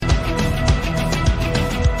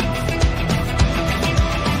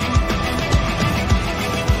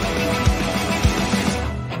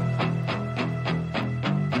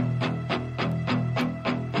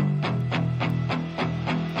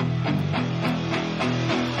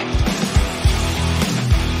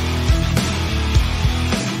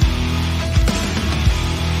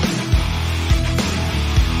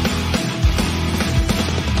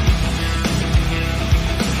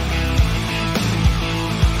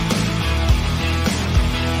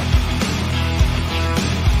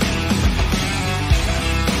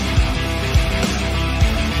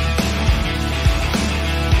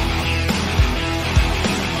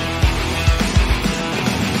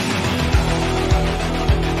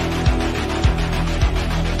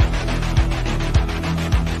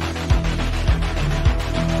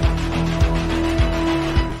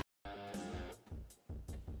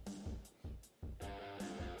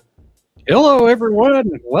Hello, everyone.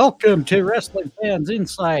 Welcome to Wrestling Fans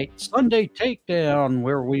Insight Sunday Takedown,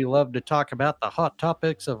 where we love to talk about the hot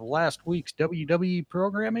topics of last week's WWE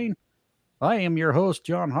programming. I am your host,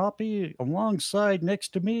 John Hoppy. Alongside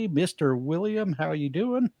next to me, Mr. William. How are you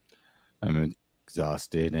doing? I'm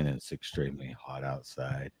exhausted and it's extremely hot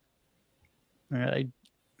outside. I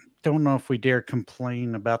don't know if we dare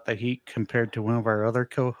complain about the heat compared to one of our other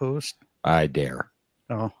co-hosts. I dare.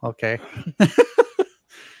 Oh, okay.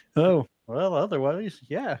 Oh, well, otherwise,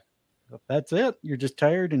 yeah. That's it. You're just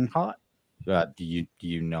tired and hot. Do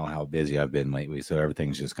you know how busy I've been lately? So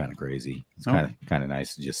everything's just kind of crazy. It's kind of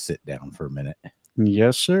nice to just sit down for a minute.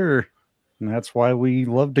 Yes, sir. And that's why we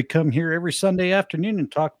love to come here every Sunday afternoon and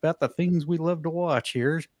talk about the things we love to watch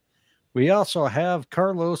here. We also have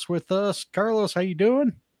Carlos with us. Carlos, how you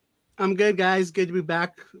doing? I'm good, guys. Good to be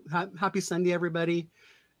back. Happy Sunday, everybody.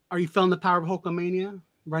 Are you feeling the power of Hulkamania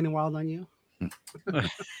running wild on you?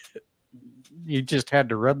 You just had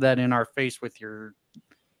to rub that in our face with your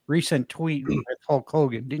recent tweet with Hulk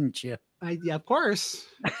Hogan, didn't you? Yeah, of course.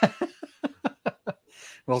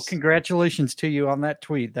 Well, congratulations to you on that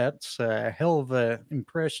tweet. That's a hell of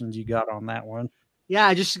impressions you got on that one.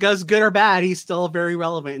 Yeah, it just goes good or bad. He's still very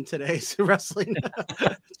relevant in today's wrestling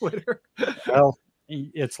Twitter. Well,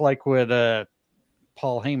 it's like what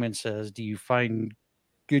Paul Heyman says. Do you find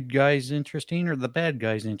good guys interesting or the bad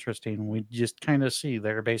guys interesting? We just kind of see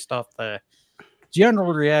there based off the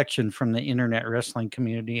general reaction from the internet wrestling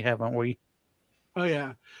community, haven't we? Oh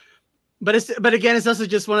yeah, but again, it's also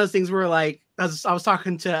just one of those things where like I was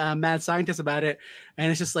talking to Mad Scientist about it, and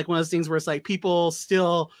it's just like one of those things where it's like people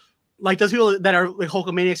still. Like those people that are like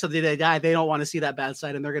Hulkamaniacs, so they die, they don't want to see that bad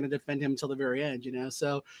side, and they're going to defend him until the very end, you know.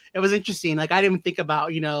 So it was interesting. Like I didn't even think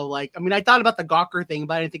about, like I mean, I thought about the Gawker thing,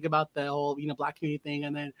 but I didn't think about the whole, black community thing.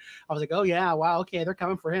 And then I was like, oh yeah, wow, okay, they're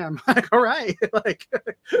coming for him. Like, all right, like,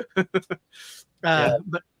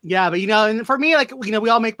 but and for me, like we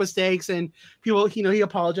all make mistakes, and people, he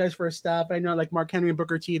apologized for his stuff. I know like Mark Henry and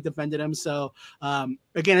Booker T defended him. So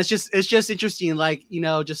again, it's just interesting, like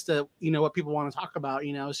just to what people want to talk about.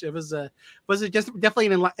 So it was just definitely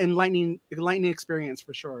an enlightening experience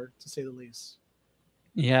for sure, to say the least.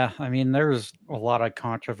 Yeah, I mean, there's a lot of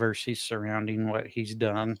controversy surrounding what he's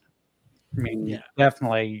done. I mean,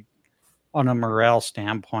 definitely on a morale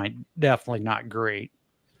standpoint, definitely not great.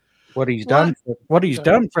 What he's done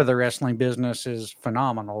for the wrestling business is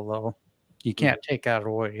phenomenal, though. You can't take that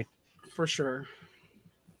away. For sure.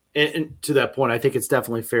 And to that point, I think it's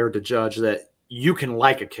definitely fair to judge that you can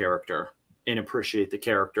like a character and appreciate the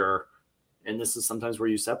character. And this is sometimes where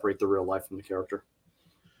you separate the real life from the character.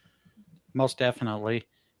 Most definitely.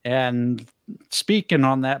 And speaking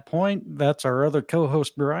on that point, that's our other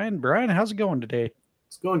co-host, Brian. Brian, how's it going today?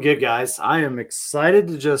 It's going good, guys. I am excited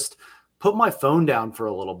to just put my phone down for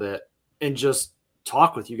a little bit and just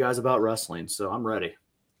talk with you guys about wrestling. So I'm ready.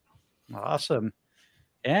 Awesome.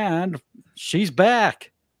 And she's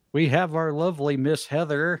back. We have our lovely Miss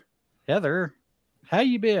Heather. Heather, how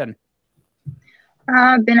you been?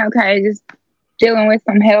 I've been okay. Just dealing with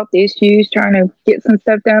some health issues, trying to get some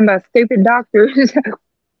stuff done by stupid doctors.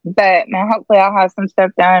 But hopefully I'll have some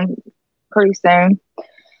stuff done pretty soon.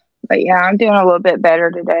 But yeah, I'm doing a little bit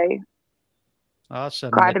better today.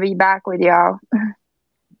 Awesome. Glad to be back with y'all.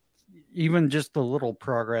 Even just the little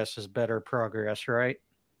progress is better progress, right?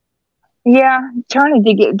 Yeah, trying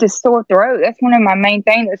to get just sore throat. That's one of my main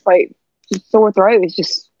things. It's like sore throat is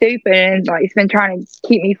just stupid, and like it's been trying to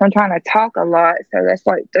keep me from trying to talk a lot. So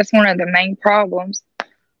that's one of the main problems.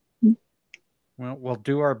 Well, we'll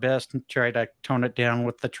do our best and try to tone it down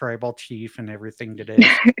with the tribal chief and everything today.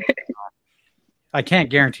 I can't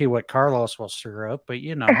guarantee what Carlos will stir up, but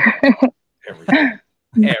everything.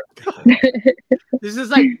 This is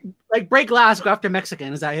like break glass, go after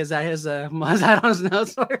Mexican. Is that on his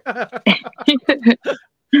notes?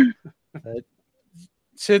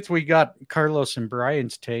 Since we got Carlos and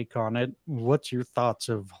Brian's take on it, what's your thoughts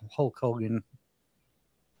of Hulk Hogan?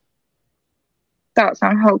 Thoughts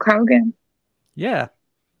on Hulk Hogan? Yeah.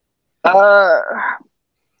 I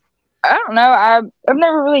don't know. I've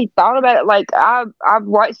never really thought about it. Like I've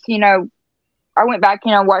watched, I went back,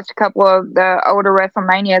 watched a couple of the older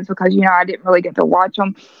WrestleManias because, I didn't really get to watch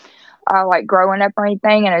them like growing up or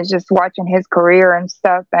anything. And it's just watching his career and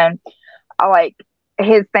stuff. And I like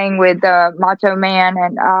his thing with Macho Man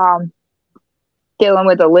and dealing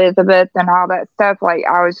with Elizabeth and all that stuff. Like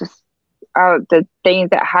I was just the things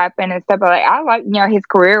that happened and stuff. But like I like, his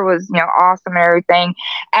career was, awesome and everything.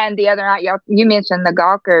 And the other night, you mentioned the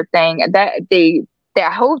Gawker thing.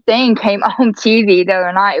 That whole thing came on TV the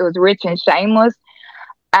other night. It was Rich and Shameless.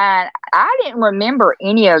 And I didn't remember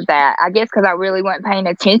any of that. I guess because I really wasn't paying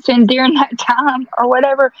attention during that time or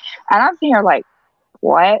whatever. And I'm sitting here like,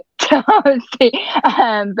 what?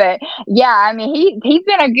 But yeah, I mean, he's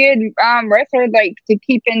been a good wrestler, like to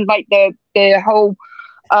keep in like the whole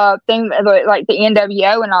thing, like the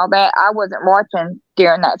NWO and all that. I wasn't watching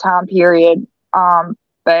during that time period.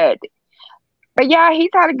 But yeah, he's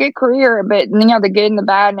had a good career. But the good and the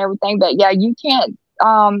bad and everything. But yeah, you can't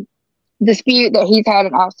dispute that he's had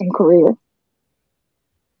an awesome career.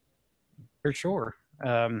 For sure.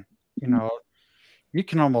 You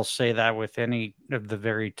can almost say that with any of the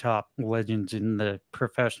very top legends in the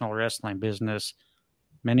professional wrestling business.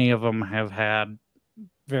 Many of them have had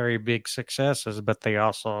very big successes, but they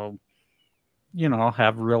also,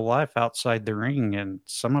 have real life outside the ring, and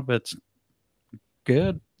some of it's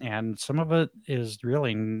good and some of it is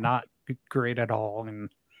really not great at all. And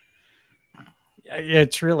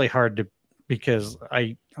it's really hard because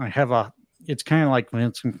I have it's kind of like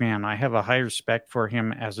Vince McMahon. I have a high respect for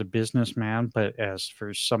him as a businessman, but as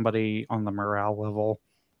for somebody on the morale level,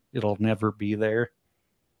 it'll never be there.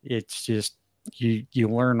 It's just, you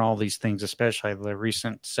learn all these things, especially the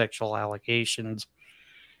recent sexual allegations.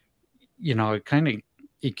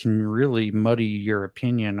 It can really muddy your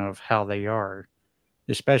opinion of how they are,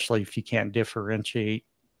 especially if you can't differentiate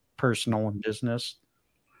personal and business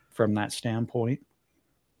from that standpoint.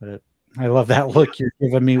 But I love that look you're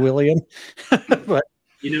giving me, William. But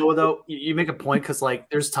though, you make a point because like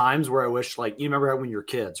there's times where I wish, like, you remember when you were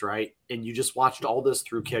kids, right? And you just watched all this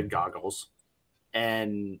through kid goggles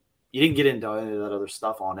and you didn't get into any of that other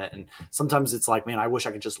stuff on it. And sometimes it's like, man, I wish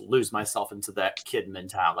I could just lose myself into that kid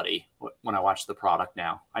mentality when I watch the product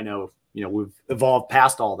now. I know, we've evolved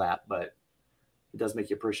past all that, but it does make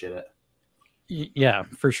you appreciate it. Yeah,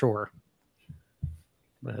 for sure.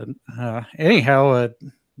 But anyhow,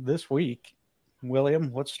 this week,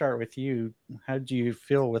 William, let's start with you. How do you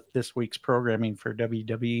feel with this week's programming for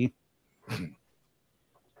WWE?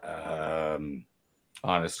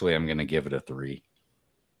 Honestly, I'm going to give it a 3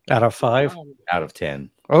 out of 5. Wow. Out of 10.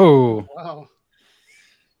 Oh, wow!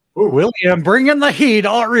 William, bringing the heat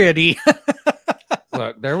already.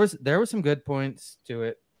 Look, there was some good points to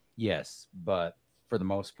it, yes, but for the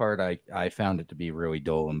most part, I found it to be really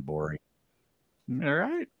dull and boring. All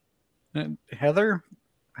right, Heather,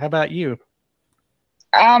 how about you?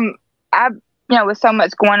 I with so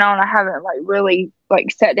much going on, I haven't really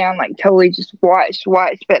sat down totally just watched,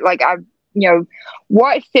 but I've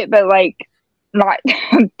watched it, but not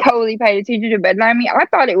totally paid attention to it. But I mean, I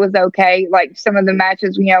thought it was okay. Some of the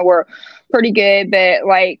matches were pretty good, but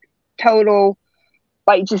total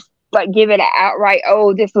just give it an outright,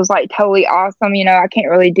 oh, this was totally awesome. I can't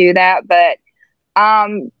really do that, but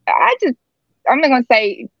I'm gonna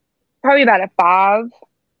say probably about a 5.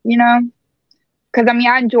 Because I mean,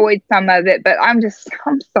 I enjoyed some of it, but I'm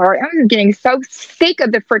sorry, I'm just getting so sick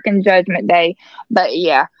of the freaking Judgment Day. But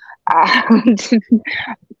yeah,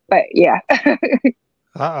 but yeah.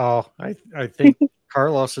 I think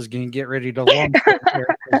Carlos is going to get ready to lump here.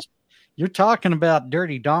 You're talking about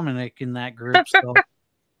Dirty Dominic in that group. So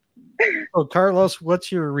Carlos,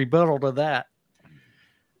 what's your rebuttal to that?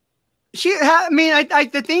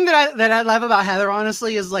 The thing that I love about Heather,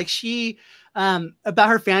 honestly, is she about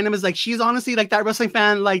her fandom is she's honestly that wrestling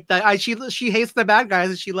fan she hates the bad guys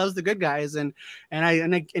and she loves the good guys, and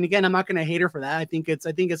again, I'm not going to hate her for that. I think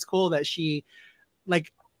it's cool that she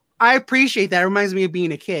I appreciate that. It reminds me of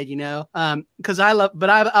being a kid, because I love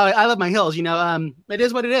my heels, it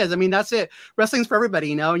is what it is. I mean, that's it. Wrestling's for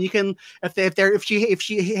everybody, and you can, if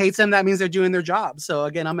she hates them, that means they're doing their job. So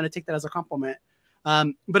again, I'm going to take that as a compliment.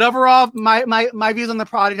 But overall, my views on the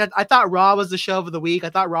product, I thought Raw was the show of the week.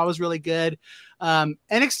 I thought Raw was really good.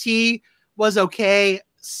 NXT was okay.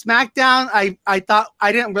 SmackDown, I thought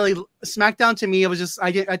I didn't really. SmackDown to me, it was just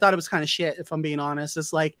I thought it was kind of shit, if I'm being honest.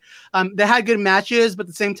 It's they had good matches, but at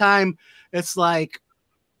the same time, it's I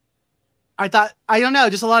thought, I don't know,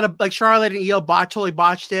 just a lot of Charlotte and Io totally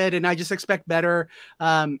botched it, and I just expect better.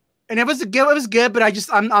 And it was good, but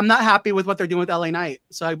I'm not happy with what they're doing with LA Knight.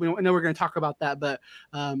 So I know we're going to talk about that, but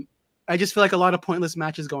I just feel a lot of pointless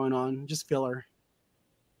matches going on, just filler.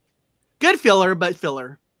 Good filler, but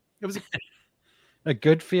filler. It was a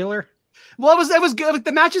good feeler. Well, it was good.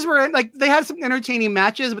 The matches were they had some entertaining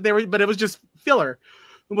matches, but it was just filler.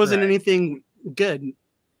 It wasn't anything good.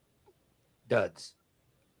 Duds.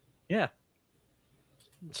 Yeah.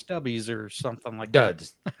 Stubbies or something like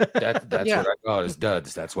duds. That's yeah. what I thought is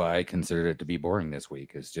duds. That's why I considered it to be boring this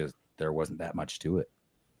week. It's just there wasn't that much to it.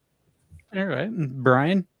 All right,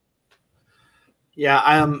 Brian.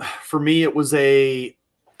 Yeah, for me it was a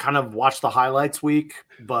kind of watch the highlights week,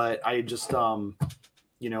 but I just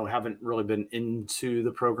haven't really been into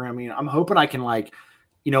the programming. I'm hoping I can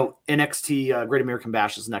NXT Great American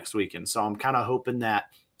Bash is next weekend. So I'm kind of hoping that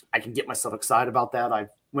I can get myself excited about that. I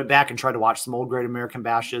went back and tried to watch some old Great American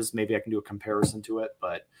Bashes. Maybe I can do a comparison to it,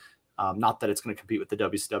 but not that it's going to compete with the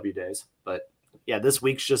WCW days. But yeah, this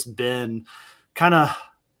week's just been kind of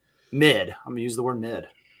mid. I'm going to use the word mid.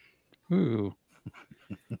 Ooh.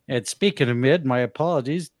 And speaking of mid, my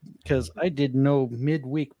apologies, because I did no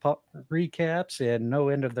midweek recaps and no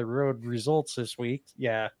end of the road results this week.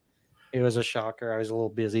 Yeah, it was a shocker. I was a little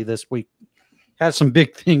busy this week. Had some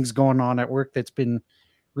big things going on at work that's been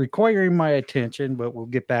requiring my attention, but we'll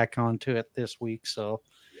get back onto it this week. So,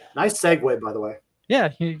 nice segue, by the way. Yeah,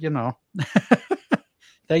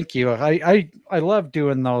 Thank you. I love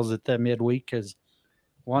doing those at the midweek because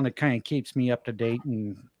one, it kind of keeps me up to date,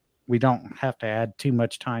 and we don't have to add too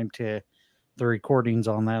much time to the recordings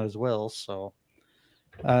on that as well. So,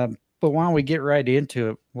 but why don't we get right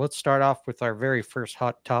into it? Let's start off with our very first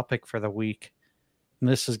hot topic for the week. And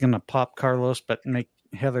this is going to pop Carlos, but make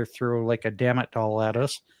Heather throw like a damn it doll at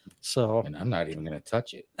us. So, and I'm not even going to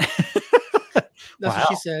touch it. That's what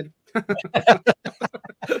she said.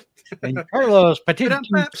 And Carlos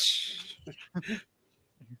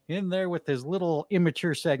in there with his little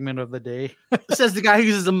immature segment of the day. Says the guy who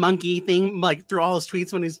uses a monkey thing like through all his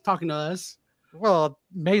tweets when he's talking to us. Well,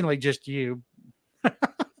 mainly just you. Did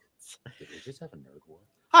they just have a nerd war?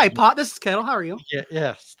 Hi, Pot. This is Kettle. How are you? Yeah,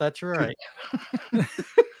 yes, that's right.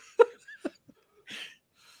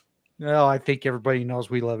 No, I think everybody knows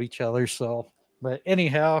we love each other. So, but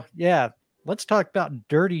anyhow, yeah, let's talk about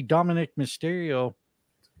Dirty Dominic Mysterio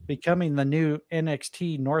becoming the new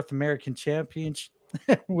NXT North American Champion.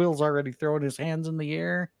 Will's already throwing his hands in the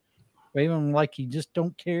air, waving like he just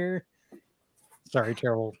don't care. Sorry,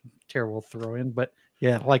 terrible throw in, but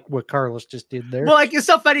yeah, like what Carlos just did there. Well, like it's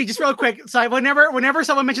so funny. Just real quick, so whenever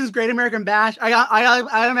someone mentions Great American Bash, I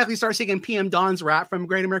automatically start singing PM Dawn's rap from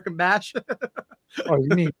Great American Bash. Oh,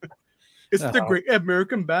 you mean it's the Great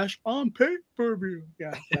American Bash on pay-per-view?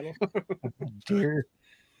 Yeah, dear,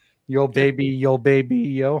 yo baby, yo.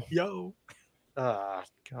 Ah,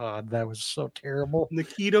 God, that was so terrible.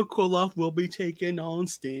 Nikita Koloff will be taking on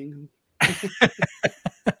Sting.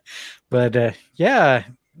 But yeah,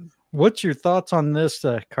 what's your thoughts on this,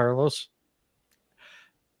 Carlos?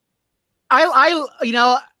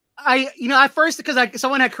 At first, because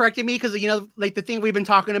someone had corrected me because like the thing we've been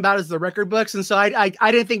talking about is the record books, and so I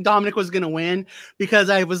didn't think Dominic was gonna win because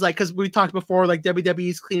I was like, because we talked before, like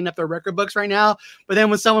WWE's cleaning up their record books right now. But then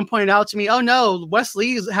when someone pointed out to me, oh no,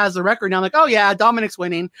 Wesley has the record now, I'm like, oh yeah, Dominic's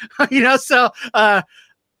winning. So I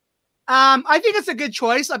think it's a good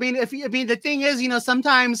choice. I mean, the thing is,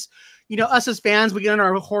 sometimes. Us as fans, we get on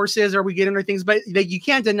our horses or we get on our things, but you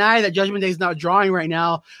can't deny that Judgment Day is not drawing right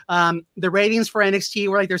now. The ratings for NXT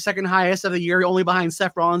were like their second highest of the year, only behind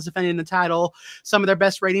Seth Rollins defending the title. Some of their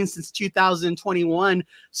best ratings since 2021.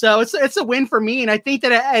 So it's a win for me, and I think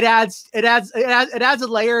that it adds a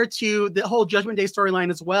layer to the whole Judgment Day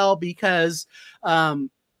storyline as well because now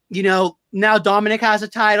Dominic has a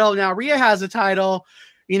title, now Rhea has a title.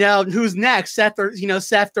 Who's next? Seth or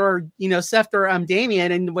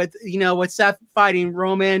Damian, and with Seth fighting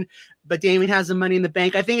Roman, but Damian has the Money in the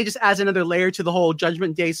Bank. I think it just adds another layer to the whole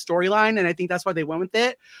Judgment Day storyline, and I think that's why they went with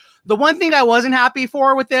it. The one thing I wasn't happy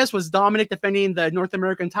for with this was Dominic defending the North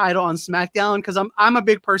American title on SmackDown because I'm a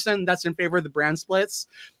big person that's in favor of the brand splits,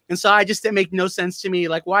 and so I just didn't make no sense to me.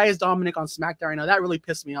 Like, why is Dominic on SmackDown right now? That really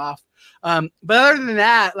pissed me off. But other than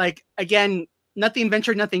that, like again, nothing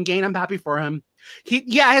ventured, nothing gained. I'm happy for him.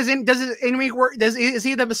 Does his in-ring work? Is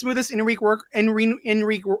he the smoothest in-ring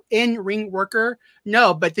worker?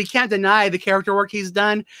 No, but they can't deny the character work he's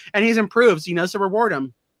done, and he's improved. So reward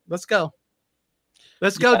him. Let's go,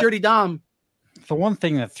 Dirty Dom. The one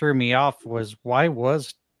thing that threw me off was why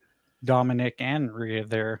was Dominic and Rhea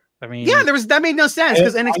there? I mean, yeah, that made no sense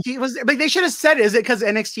because NXT was. Like they should have said, "Is it because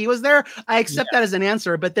NXT was there?" I accept that as an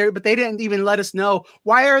answer, but they didn't even let us know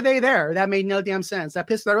why are they there. That made no damn sense. That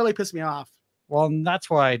really pissed me off. Well, and that's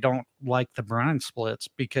why I don't like the brand splits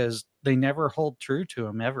because they never hold true to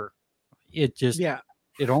them ever. It just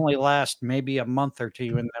it only lasts maybe a month or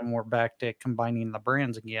two, and then we're back to combining the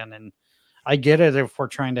brands again. And I get it if we're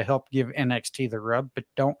trying to help give NXT the rub, but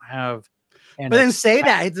don't have. NXT. But then say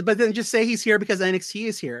that. But then just say he's here because NXT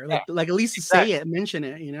is here. Like at least say it, mention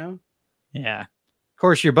it. Yeah. Of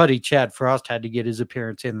course, your buddy Chad Frost had to get his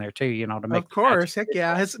appearance in there too. To make. Of course, heck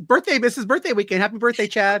yeah. His birthday. This is birthday weekend. Happy birthday,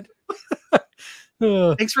 Chad.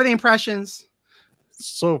 Thanks for the impressions.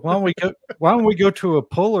 So why don't we go to a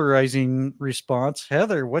polarizing response?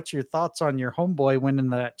 Heather, what's your thoughts on your homeboy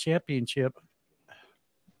winning that championship?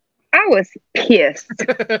 I was pissed.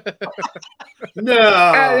 No.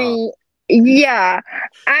 I mean, yeah.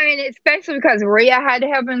 I mean, especially because Rhea had to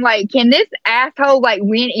help him. Like, can this asshole like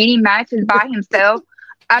win any matches by himself?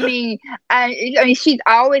 I mean, she's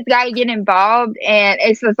always got to get involved, and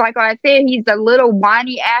it's just like I said, he's a little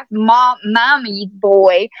whiny ass mommy's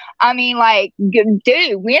boy. I mean, like, dude,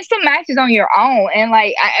 win some matches on your own, and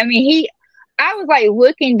like, I mean, I was like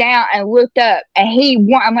looking down and looked up, and he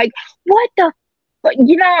won. I'm like, what the. But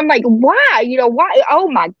I'm like, why? Why? Oh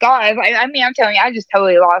my god! I mean, I'm telling you, I just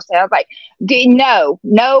totally lost it. I was like, no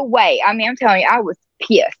way. I mean, I'm telling you, I was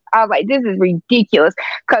pissed. I was like, this is ridiculous.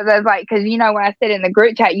 Because I was like, when I said in the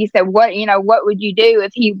group chat, you said, what would you do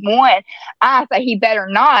if he won? I said he better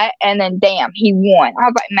not. And then, damn, he won. I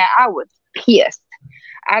was like, man, I was pissed.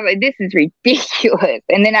 I was like, this is ridiculous.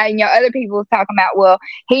 And then other people was talking about, well,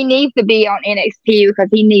 he needs to be on NXT because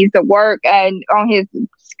he needs to work and on his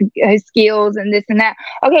skills and this and that.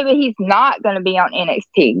 Okay, but he's not going to be on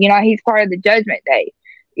NXT. He's part of the Judgment Day.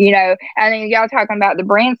 And then y'all talking about the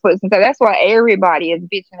brand splits, and so that's what everybody is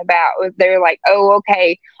bitching about. Was they're like, oh,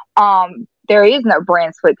 okay, there is no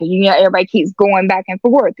brand split because everybody keeps going back and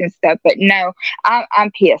forth and stuff. But no,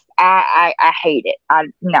 I'm pissed. I hate it. I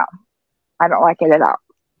don't like it at all.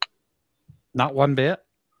 Not one bit?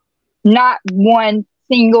 Not one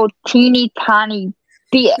single teeny tiny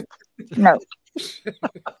bit. No.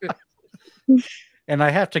 And I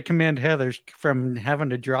have to commend Heather from having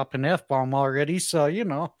to drop an F-bomb already. So,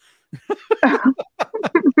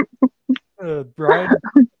 Brian,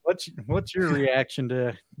 what's your reaction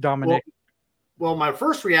to Dominic? Well, my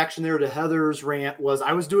first reaction there to Heather's rant was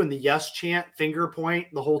I was doing the yes chant finger point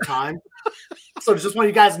the whole time. So just want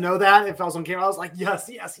you guys to know that if I was on camera, I was like,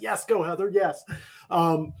 yes, go Heather, yes.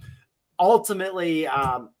 Ultimately,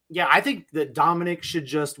 I think that Dominic should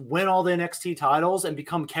just win all the NXT titles and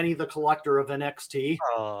become Kenny the Collector of NXT.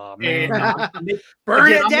 Oh, man. And,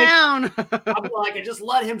 burn it down. I'm like, and just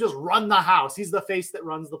let him just run the house. He's the face that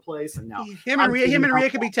runs the place. And now him and Rhea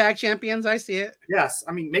could be tag champions. I see it. Yes.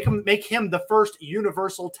 I mean, make him the first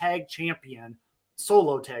universal tag champion,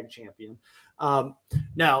 solo tag champion.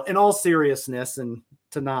 Now, in all seriousness, and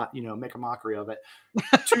to not, make a mockery of it,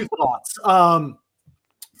 two thoughts.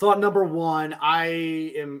 Thought number one, I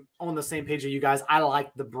am on the same page as you guys. I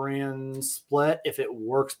like the brand split if it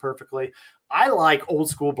works perfectly. I like old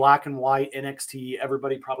school black and white NXT.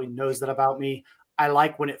 Everybody probably knows that about me. I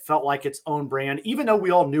like when it felt like its own brand, even though we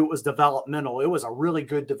all knew it was developmental. It was a really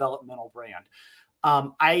good developmental brand.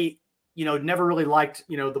 I never really liked,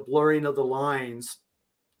 the blurring of the lines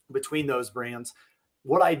between those brands.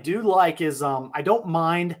 What I do like is I don't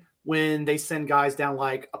mind when they send guys down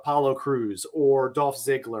like Apollo Crews or Dolph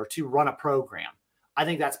Ziggler to run a program. I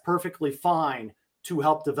think that's perfectly fine to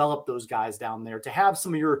help develop those guys down there, to have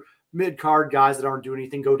some of your mid-card guys that aren't doing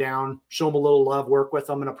anything go down, show them a little love, work with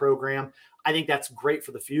them in a program. I think that's great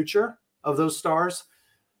for the future of those stars,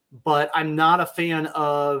 but I'm not a fan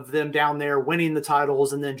of them down there winning the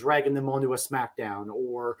titles and then dragging them onto a SmackDown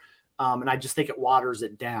and I just think it waters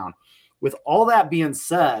it down. With all that being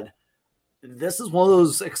said, this is one of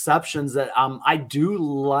those exceptions that I do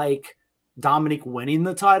like Dominic winning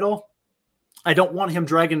the title. I don't want him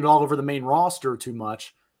dragging it all over the main roster too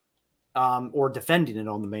much or defending it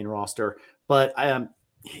on the main roster, but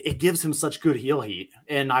it gives him such good heel heat.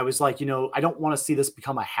 And I was like, I don't want to see this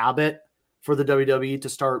become a habit for the WWE to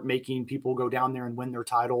start making people go down there and win their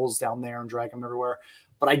titles down there and drag them everywhere.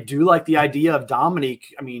 But I do like the idea of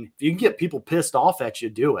Dominic. I mean, if you can get people pissed off at you,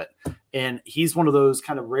 do it. And he's one of those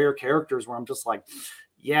kind of rare characters where I'm just like,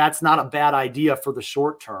 yeah, it's not a bad idea for the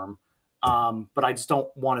short term. But I just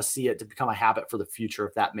don't want to see it to become a habit for the future,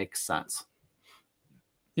 if that makes sense.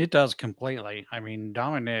 It does completely. I mean,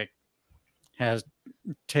 Dominic has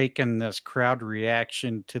taken this crowd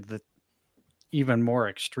reaction to the even more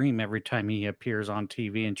extreme every time he appears on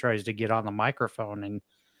TV and tries to get on the microphone. And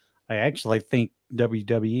I actually think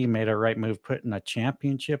WWE made a right move putting a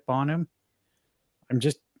championship on him. I'm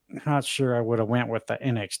just not sure I would have went with the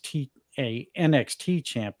NXT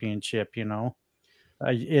championship,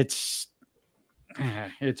 It's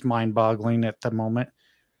mind-boggling at the moment.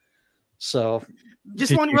 So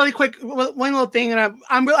just one really quick, one little thing. And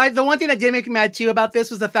the one thing that did make me mad too about this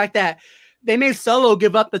was the fact that they made Solo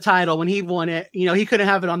give up the title when he won it. He couldn't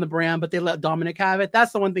have it on the brand, but they let Dominic have it.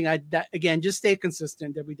 That's the one thing again, just stay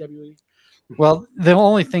consistent, WWE. Well, the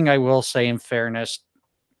only thing I will say in fairness,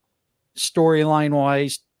 storyline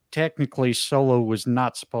wise, technically Solo was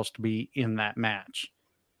not supposed to be in that match.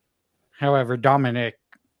 However, Dominic,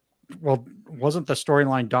 wasn't the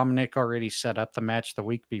storyline Dominic already set up the match the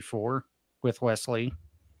week before with Wesley?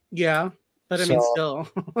 Yeah. But I mean, still.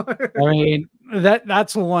 I mean,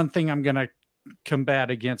 that's the one thing I'm going to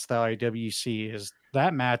combat against the IWC is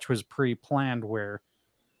that match was pre-planned where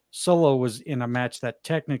Solo was in a match that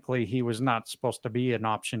technically he was not supposed to be an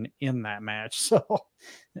option in that match. So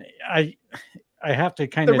I have to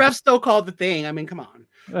kind the of... ref still called the thing. I mean, come on.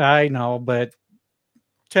 I know, but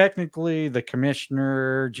technically the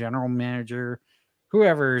commissioner, general manager,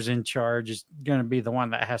 whoever is in charge is going to be the one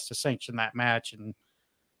that has to sanction that match. And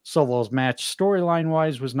Solo's match storyline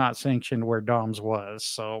wise was not sanctioned where Dom's was.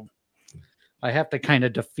 So I have to kind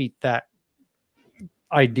of defeat that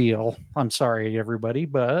ideal. I'm sorry, everybody,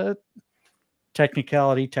 but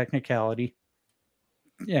technicality.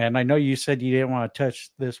 Yeah, and I know you said you didn't want to touch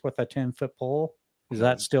this with a 10-foot pole. Is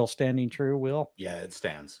that still standing true, Will? Yeah, it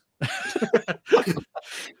stands.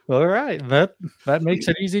 All right. That makes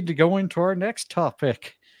it easy to go into our next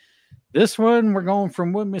topic. This one, we're going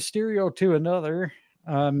from one Mysterio to another.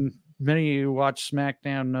 Many of you watch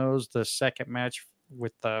SmackDown knows the second match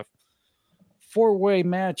with the four-way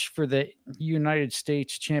match for the United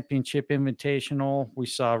States Championship Invitational. We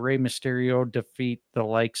saw Rey Mysterio defeat the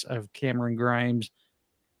likes of Cameron Grimes,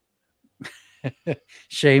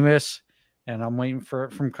 Sheamus, and I'm waiting for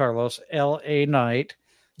it from Carlos, LA Knight.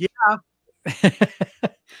 Yeah.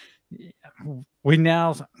 We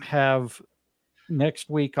now have next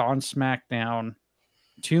week on SmackDown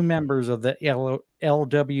 2 members of the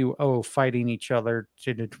LWO fighting each other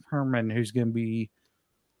to determine who's going to be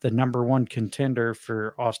the number 1 contender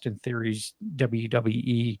for Austin Theory's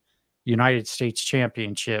WWE United States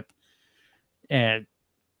Championship. And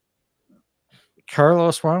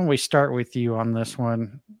Carlos, why don't we start with you on this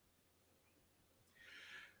one?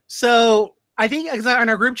 So I think on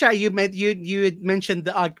our group chat, you had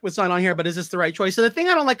mentioned what's not on here, but is this the right choice? So the thing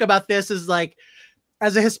I don't like about this is like,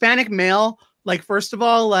 as a Hispanic male, like first of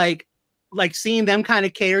all, like seeing them kind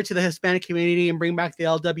of cater to the Hispanic community and bring back the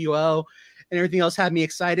LWO and everything else had me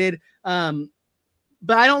excited.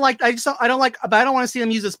 But I don't want to see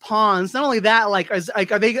them use as pawns. Not only that,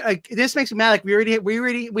 are they this makes me mad. Like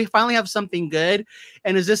we finally have something good.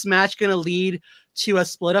 And is this match going to lead to a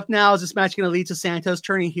split up now? Is this match going to lead to Santos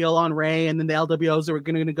turning heel on Rey and then the LWOs are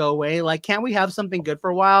going to go away? Like, can't we have something good for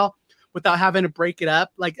a while without having to break it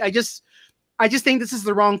up? Like, I just think this is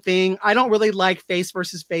the wrong thing. I don't really like face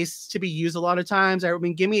versus face to be used a lot of times. I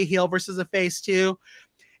mean, give me a heel versus a face too.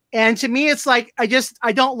 And to me, it's like, I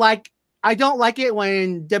don't like it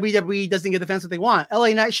when WWE doesn't get the fans what they want. LA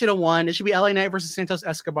Knight should have won. It should be LA Knight versus Santos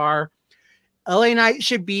Escobar. LA Knight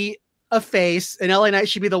should be a face, and LA Knight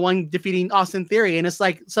should be the one defeating Austin Theory. And it's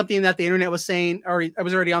like something that the internet was saying, or I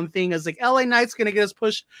was already on the thing, is like LA Knight's going to get us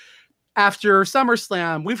pushed after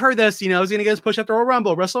SummerSlam. We've heard this, he's going to get us pushed after Royal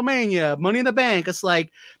Rumble, WrestleMania, Money in the Bank. It's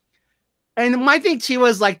like, and my thing too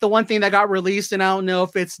is like the one thing that got released, and I don't know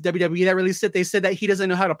if it's WWE that released it. They said that he doesn't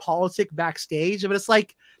know how to politic backstage, but it's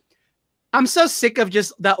like, I'm so sick of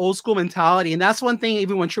just that old school mentality. And that's one thing,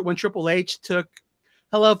 even when Triple H took,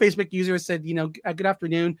 hello, Facebook user said, good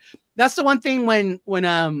afternoon. That's the one thing when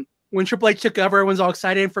Triple H took over, everyone's all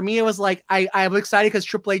excited. And for me, it was like, I was excited because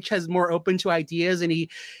Triple H has more open to ideas and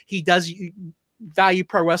he does value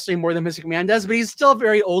pro wrestling more than Mr. McMahon does, but he's still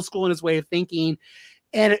very old school in his way of thinking.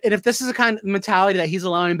 And if this is the kind of mentality that he's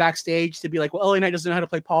allowing backstage to be like, well, LA Knight doesn't know how to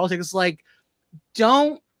play politics, it's like,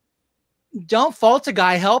 don't fault a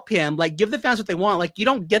guy, help him. Like, give the fans what they want. Like, you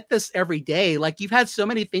don't get this every day. Like, you've had so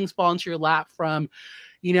many things fall into your lap from,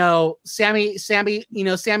 Sami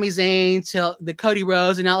Zayn to the Cody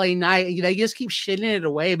Rhodes and LA Knight. And they just keep shitting it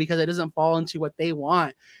away because it doesn't fall into what they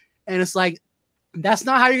want. And it's like, that's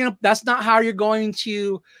not how you're going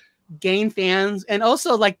to gain fans. And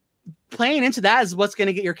also, like, playing into that is what's going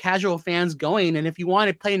to get your casual fans going. And if you want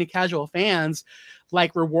to play into casual fans,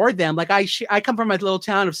 like, reward them. Like, I come from a little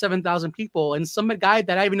town of 7,000 people, and some guy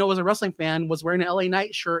that I even know was a wrestling fan was wearing an LA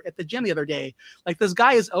Knight shirt at the gym the other day. Like, this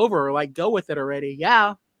guy is over. Like, go with it already.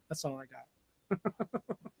 Yeah, that's all I got.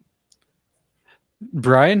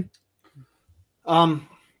 Brian? I'm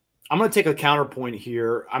going to take a counterpoint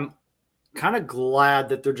here. I'm kind of glad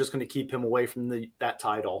that they're just going to keep him away from that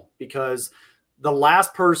title, because the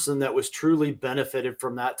last person that was truly benefited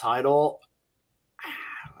from that title,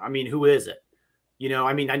 I mean, who is it?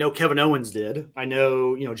 I know Kevin Owens did. I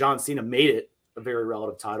know, John Cena made it a very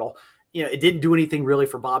relative title. It didn't do anything really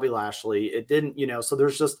for Bobby Lashley. It didn't, so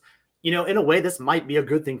there's just, in a way, this might be a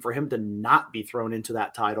good thing for him to not be thrown into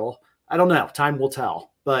that title. I don't know. Time will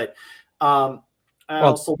tell. But will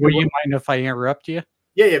you mind if I interrupt you?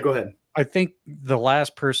 Yeah, go ahead. I think the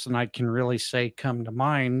last person I can really say come to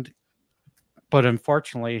mind, but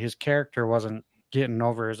unfortunately his character wasn't getting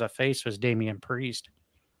over as a face, was Damian Priest.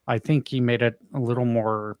 I think he made it a little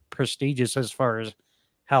more prestigious as far as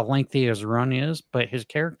how lengthy his run is, but his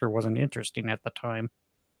character wasn't interesting at the time.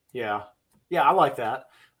 Yeah. Yeah, I like that.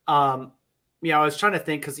 I was trying to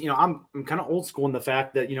think because I'm kind of old school in the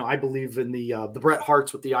fact that I believe in the Bret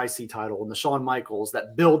Harts with the IC title and the Shawn Michaels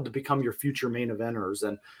that build to become your future main eventers,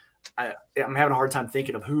 and I'm having a hard time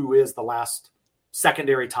thinking of who is the last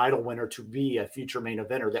secondary title winner to be a future main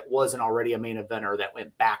eventer that wasn't already a main eventer that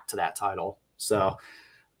went back to that title. So,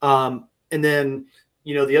 and then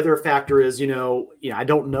the other factor is I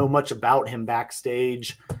don't know much about him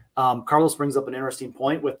backstage. Carlos brings up an interesting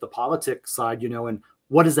point with the politics side, and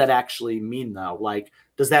what does that actually mean though? Like,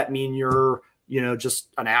 does that mean you're, just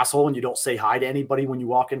an asshole and you don't say hi to anybody when you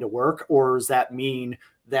walk into work? Or does that mean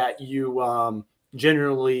that you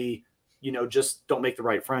generally, just don't make the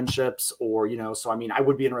right friendships or, so, I mean, I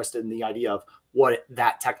would be interested in the idea of what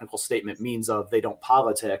that technical statement means of they don't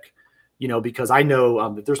politic, because I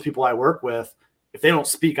know that there's people I work with, if they don't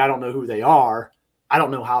speak, I don't know who they are. I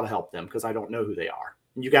don't know how to help them because I don't know who they are.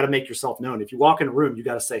 And you got to make yourself known. If you walk in a room, you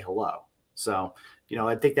got to say hello. So,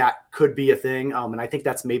 I think that could be a thing. And I think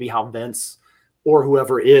that's maybe how Vince or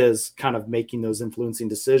whoever is kind of making those influencing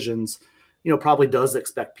decisions, probably does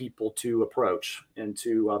expect people to approach and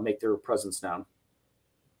to make their presence known.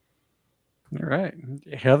 All right.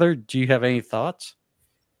 Heather, do you have any thoughts?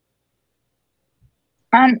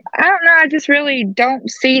 I don't know. I just really don't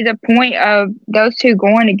see the point of those two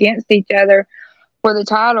going against each other for the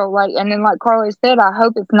title. Like, and then like Carlos said, I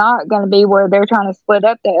hope it's not going to be where they're trying to split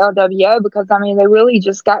up the LWO because I mean they really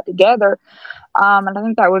just got together, and I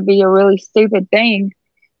think that would be a really stupid thing.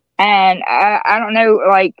 And I don't know,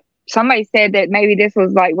 like somebody said that maybe this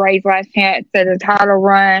was like Ray's last chance at a title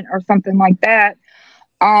run or something like that.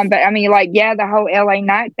 But I mean, like yeah, the whole LA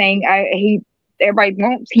Knight thing, everybody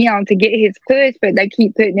wants him to get his push, but they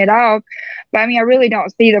keep putting it off. But I mean, I really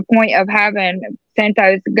don't see the point of having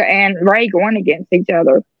Santos and Ray going against each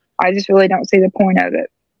other. I just really don't see the point of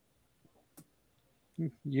it.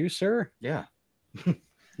 You, sir? Yeah.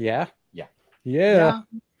 Yeah? Yeah. Yeah.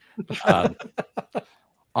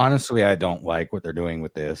 Honestly, I don't like what they're doing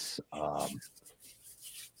with this.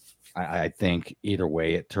 I think either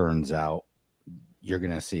way it turns out, you're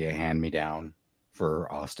going to see a hand-me-down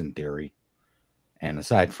for Austin Theory. And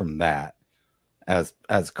aside from that, as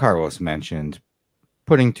Carlos mentioned,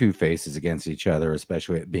 putting two faces against each other,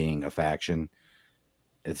 especially it being a faction,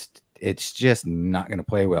 it's just not going to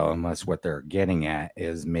play well unless what they're getting at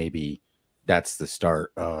is maybe that's the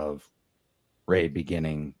start of Ray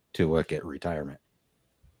beginning to look at retirement.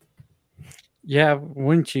 Yeah,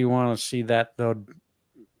 wouldn't you want to see that though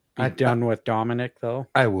be done with Dominic though?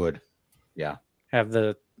 I would. Yeah. Have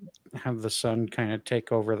the son kind of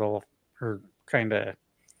take over or kind of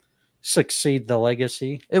succeed the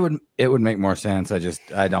legacy. It would make more sense.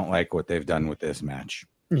 I don't like what they've done with this match.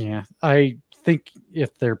 Yeah, I think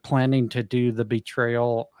if they're planning to do the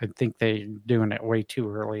betrayal, I think they're doing it way too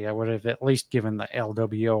early. I would have at least given the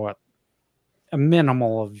LWO a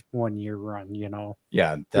minimal of 1 year run,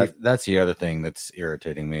 Yeah, that's the other thing that's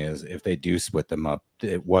irritating me is if they do split them up,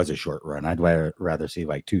 it was a short run. I'd rather see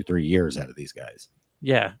like 2-3 years out of these guys.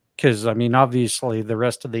 Yeah, because I mean, obviously, the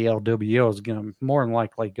rest of the LWO is going to more than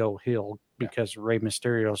likely go heel because Rey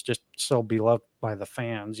Mysterio is just so beloved by the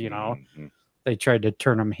fans. Mm-hmm. They tried to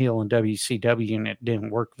turn him heel in WCW and it didn't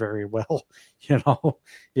work very well.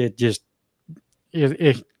 It just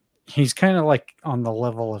he's kind of like on the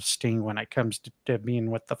level of Sting when it comes to being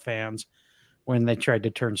with the fans. When they tried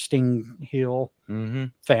to turn Sting heel,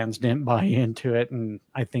 fans didn't buy into it, and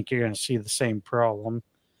I think you're going to see the same problem.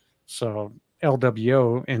 So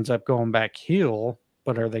LWO ends up going back heel,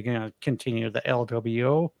 but are they going to continue the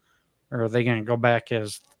LWO, or are they going to go back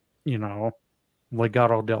as,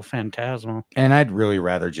 Legado del Fantasma? And I'd really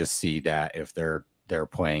rather just see that if they're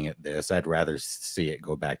playing at this. I'd rather see it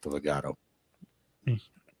go back to Legado.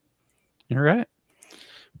 All right.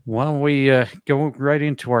 Well, we go right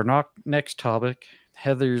into our next topic.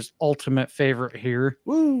 Heather's ultimate favorite here.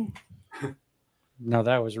 Woo! No,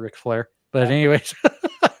 that was Ric Flair. But anyways,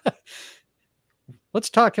 let's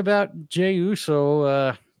talk about Jey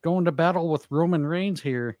Uso going to battle with Roman Reigns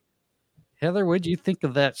here. Heather, what did you think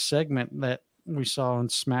of that segment that we saw on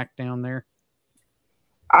SmackDown there?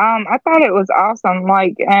 I thought it was awesome.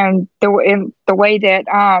 Like, and the way that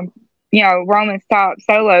Roman stopped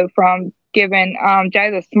Solo from giving Jey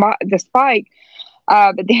the spike,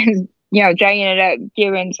 but then Jey ended up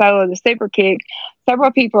giving Solo the super kick.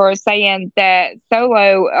 Several people are saying that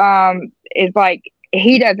Solo is like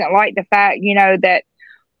he doesn't like the fact that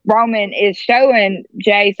Roman is showing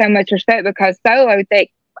Jey so much respect because Solo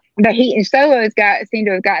think that he and Solo's seem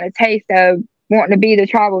to have gotten a taste of wanting to be the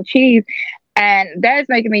tribal chief. And that's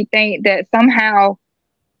making me think that somehow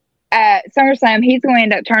at SummerSlam he's going to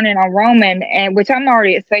end up turning on Roman, and which I'm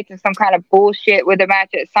already expecting some kind of bullshit with the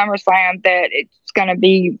match at SummerSlam that it's going to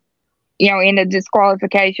be, in a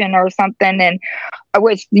disqualification or something, and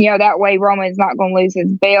which that way Roman's not going to lose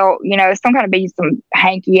his belt. It's going to be some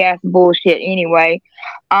hanky ass bullshit anyway.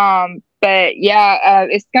 But yeah,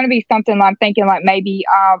 it's going to be something I'm thinking like maybe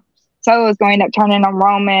Solo's going to end up turning on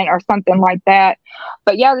Roman or something like that.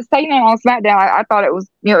 But yeah, the segment on SmackDown, I thought it was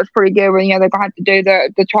it was pretty good. Where they're going to have to do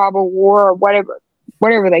the tribal war or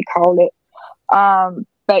whatever they called it.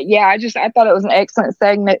 But yeah, I thought it was an excellent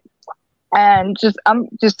segment. And I'm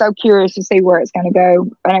just so curious to see where it's going to go.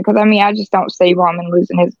 Because I just don't see Roman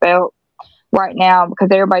losing his belt right now because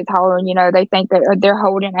everybody's hollering. They think that they're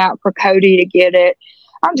holding out for Cody to get it.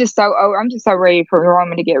 I'm just so ready for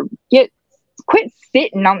Roman to get quit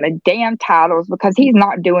sitting on the damn titles because he's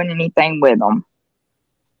not doing anything with them.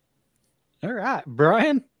 All right,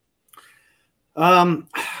 Brian.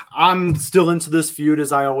 I'm still into this feud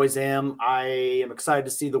as I always am. I am excited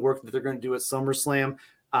to see the work that they're going to do at SummerSlam.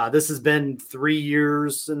 This has been 3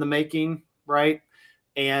 years in the making, right?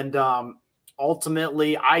 And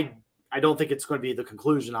ultimately, I don't think it's going to be the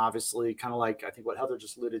conclusion, obviously, kind of like I think what Heather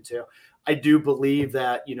just alluded to. I do believe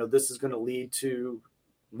that, this is going to lead to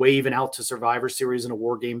waving out to Survivor Series and a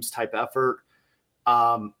War Games type effort.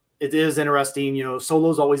 It is interesting.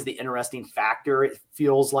 Solo's always the interesting factor. It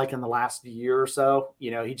feels like in the last year or so,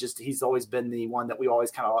 he's always been the one that we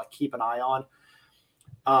always kind of like keep an eye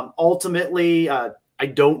on. Ultimately, I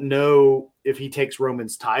don't know if he takes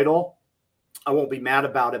Roman's title. I won't be mad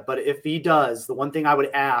about it, but if he does, the one thing I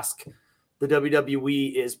would ask the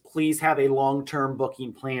WWE is please have a long-term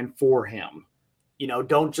booking plan for him.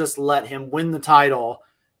 Don't just let him win the title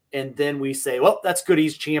and then we say, well, that's good,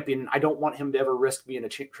 he's champion. I don't want him to ever risk being a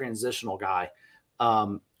transitional guy.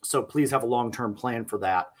 So please have a long-term plan for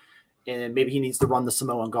that. And maybe he needs to run the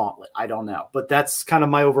Samoan gauntlet. I don't know. But that's kind of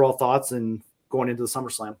my overall thoughts and going into the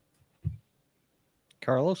SummerSlam.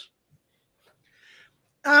 Carlos?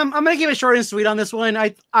 I'm going to give it short and sweet on this one.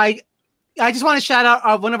 I just want to shout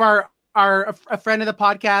out one of a friend of the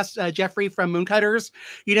podcast, Jeffrey from Mooncutters.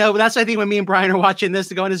 That's I think when me and Brian are watching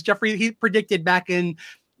this going is Jeffrey. He predicted back in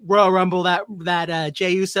Royal Rumble that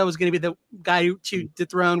Jey Uso was going to be the guy to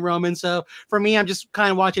dethrone Roman. So for me, I'm just kind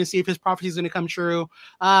of watching to see if his prophecy is going to come true.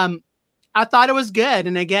 I thought it was good,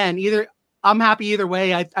 and again, I'm happy either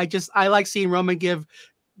way. I like seeing Roman give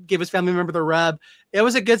his family member the rub. It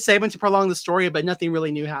was a good segment to prolong the story, but nothing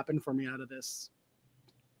really new happened for me out of this.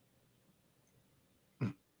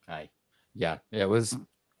 Yeah, it was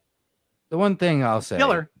the one thing I'll say.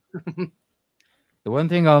 Killer. The one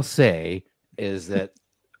thing I'll say is that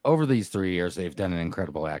over these 3 years, they've done an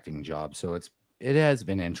incredible acting job. So it has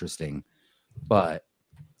been interesting, but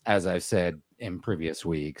as I've said in previous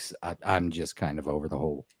weeks, I'm just kind of over the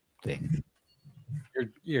whole thing.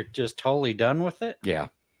 You're just totally done with it? Yeah.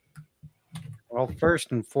 Well,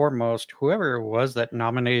 first and foremost, whoever it was that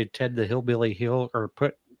nominated Ted the Hillbilly Hill or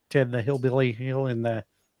put Ted the Hillbilly Hill in the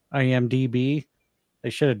IMDb, they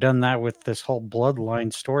should have done that with this whole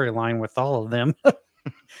bloodline storyline with all of them.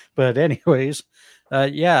 But anyways,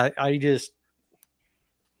 yeah, I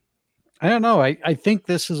don't know. I think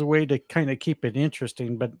this is a way to kind of keep it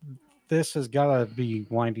interesting, but this has got to be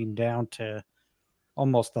winding down to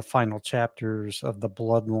almost the final chapters of the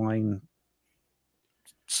bloodline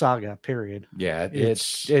saga period. Yeah,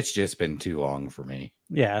 it's just been too long for me.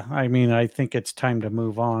 Yeah, I think it's time to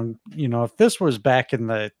move on. If this was back in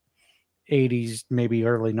the 80s, maybe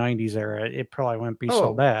early 90s era, it probably wouldn't be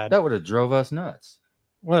so bad. That would have drove us nuts.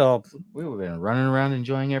 Well, we would have been running around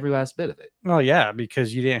enjoying every last bit of it. Well, yeah,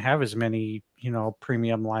 because you didn't have as many,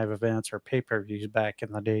 premium live events or pay-per-views back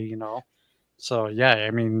in the day, So, yeah,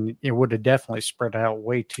 it would have definitely spread out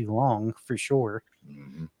way too long for sure.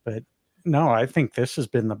 Mm-hmm. But no, I think this has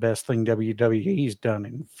been the best thing WWE's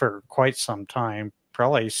done for quite some time,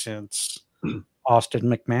 probably since Austin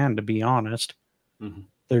McMahon, to be honest. Mm-hmm.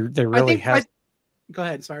 There really has. Go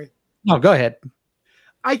ahead. Sorry. No, go ahead.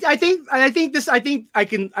 I think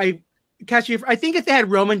I catch you. I think if they had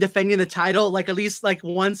Roman defending the title, like at least like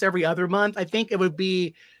once every other month, I think it would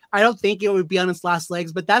be. I don't think it would be on its last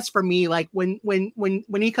legs, but that's for me. Like when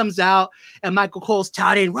he comes out and Michael Cole's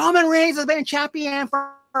touting Roman Reigns has been champion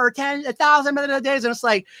for 1,000 days, and it's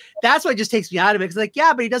like that's what just takes me out of it. It's like,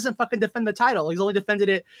 yeah, but he doesn't fucking defend the title. He's only defended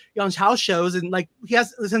it on house shows, and like he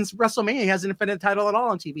has since WrestleMania, he hasn't defended the title at all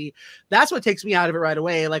on TV. That's what takes me out of it right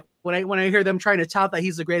away. Like when I hear them trying to tout that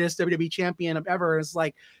he's the greatest WWE champion of ever, it's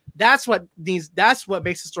like that's what makes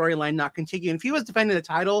the storyline not continue. And if he was defending the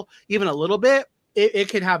title even a little bit, it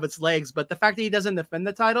could have its legs. But the fact that he doesn't defend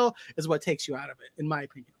the title is what takes you out of it, in my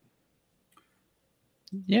opinion.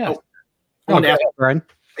 Yeah. I want to ask, Brian.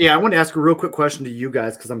 I want to ask a real quick question to you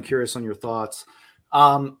guys because I'm curious on your thoughts.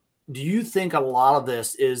 Do you think a lot of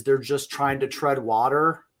this is they're just trying to tread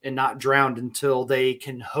water and not drown until they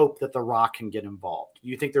can hope that The Rock can get involved? Do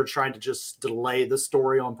you think they're trying to just delay the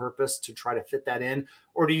story on purpose to try to fit that in?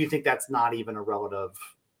 Or do you think that's not even a relative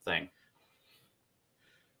thing?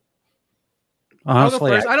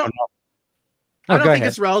 Honestly, I don't think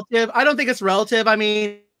it's relative. I don't think it's relative. I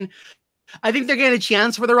mean, I think they're getting a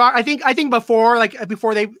chance for The Rock. I think before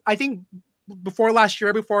last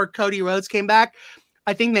year, before Cody Rhodes came back,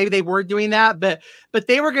 I think maybe they were doing that, but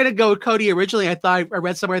they were going to go with Cody originally. I thought I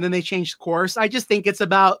read somewhere, and then they changed course. I just think it's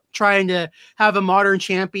about trying to have a modern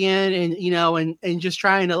champion, and just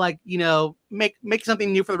trying to make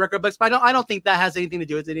something new for the record books. But I don't think that has anything to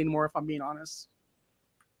do with it anymore, if I'm being honest.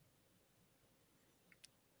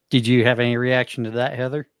 Did you have any reaction to that,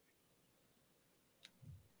 Heather?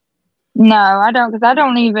 No, I don't, because I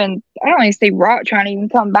don't even see Rock trying to even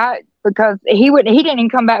come back, because he didn't even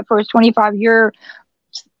come back for his 25-year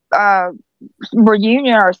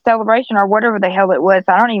reunion or celebration or whatever the hell it was.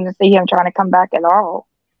 I don't even see him trying to come back at all.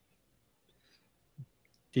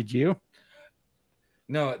 Did you?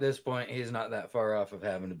 No, at this point, he's not that far off of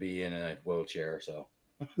having to be in a wheelchair. So,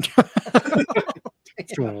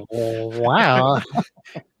 wow.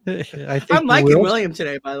 I'm liking William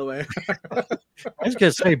today, by the way. I was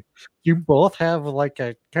gonna say, you both have like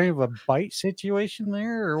a kind of a bite situation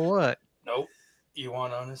there, or what? nope. You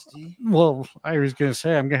want honesty? Well, I was gonna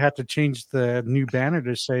say I'm gonna have to change the new banner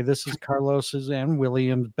to say this is Carlos's and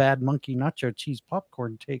William's Bad Monkey Nacho Cheese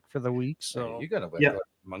Popcorn take for the week. So you got Yeah.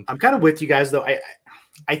 I'm kind of with you guys, though.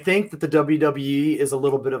 I think that the WWE is a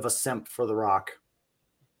little bit of a simp for The Rock.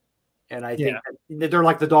 And I think that they're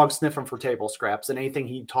like the dog sniffing for table scraps, and anything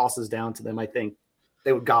he tosses down to them, I think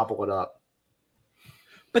they would gobble it up.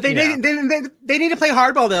 But they need to play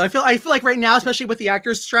hardball, though. I feel like right now, especially with the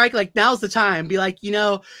actors strike, like now's the time. Be like,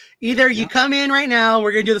 either you come in right now,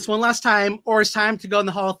 we're gonna do this one last time, or it's time to go in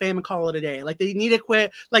the Hall of Fame and call it a day. Like they need to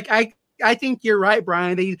quit. Like I think you're right,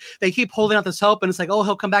 Brian. They keep holding out this hope, and it's like, oh,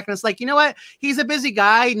 he'll come back, and it's like, you know what? He's a busy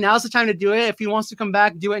guy. Now's the time to do it. If he wants to come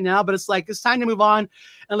back, do it now. But it's like it's time to move on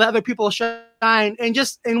and let other people shine. And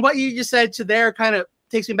what you just said to there kind of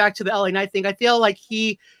takes me back to the LA Knight thing. I feel like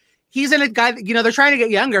he's in a guy that, they're trying to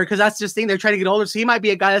get younger, because that's just the thing. They're trying to get older. So he might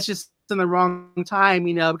be a guy that's just in the wrong time,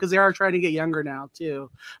 because they are trying to get younger now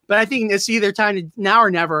too. But I think it's either time to now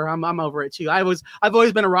or never. I'm over it too. I've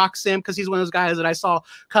always been a Rock simp, because he's one of those guys that I saw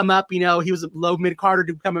come up. He was a low mid carder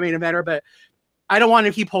to become a main eventer, but I don't want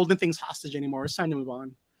to keep holding things hostage anymore. It's time to move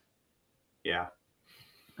on. Yeah,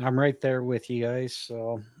 I'm right there with you guys.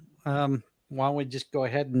 So why don't we just go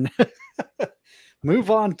ahead and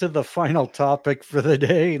move on to the final topic for the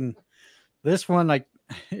day? And this one,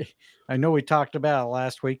 I know we talked about it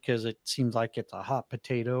last week because it seems like it's a hot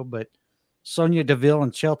potato, but Sonya Deville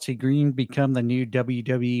and Chelsea Green become the new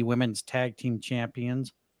WWE Women's Tag Team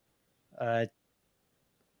Champions. Why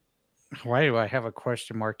do I have a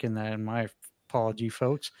question mark in that? My apology,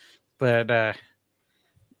 folks. But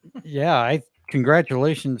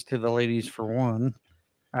congratulations to the ladies for one.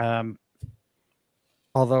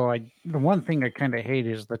 Although the one thing I kind of hate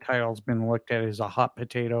is the title's been looked at as a hot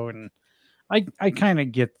potato, and I kind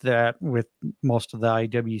of get that with most of the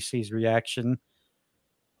IWC's reaction.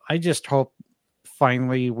 I just hope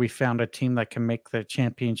finally we found a team that can make the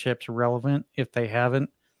championships relevant. If they haven't,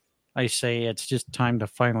 I say it's just time to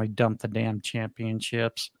finally dump the damn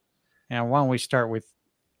championships. And why don't we start with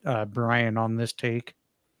Brian on this take?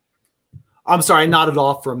 I'm sorry, I nodded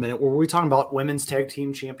off for a minute. Were we talking about women's tag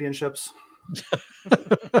team championships?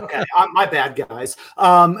 Okay, my bad, guys.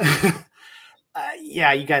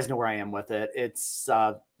 Yeah, you guys know where I am with it. It's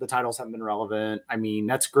the titles haven't been relevant. I mean,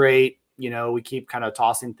 that's great. We keep kind of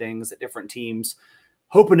tossing things at different teams,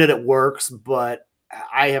 hoping that it works, but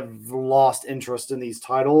I have lost interest in these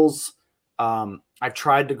titles. I've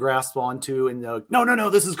tried to grasp onto and no,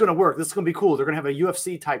 this is going to work. This is going to be cool. They're going to have a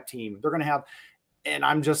UFC type team. They're going to have, and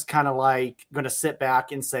I'm just kind of like going to sit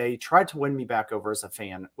back and say, try to win me back over as a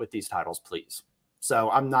fan with these titles, please.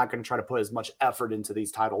 So I'm not going to try to put as much effort into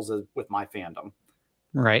these titles as with my fandom.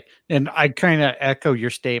 Right. And I kind of echo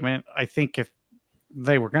your statement. I think if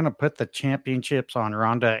they were going to put the championships on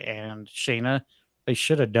Ronda and Shayna, they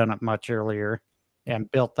should have done it much earlier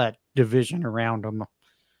and built that division around them.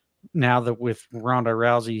 Now that with Ronda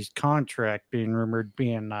Rousey's contract being rumored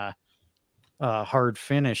being a hard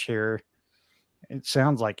finish here, it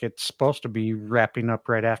sounds like it's supposed to be wrapping up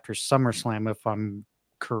right after SummerSlam,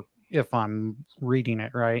 if I'm reading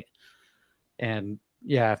it right. And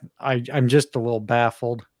yeah, I'm just a little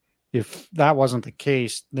baffled. If that wasn't the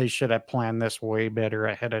case, they should have planned this way better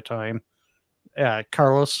ahead of time.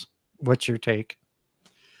 Carlos, what's your take?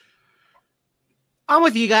 I'm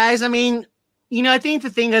with you guys. I mean, I think the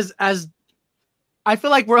thing is, as I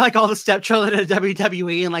feel like we're like all the stepchildren of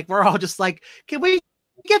WWE, and like we're all just like, can we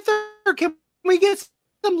get there? Can we get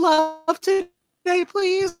some love today,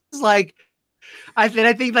 please? Like, I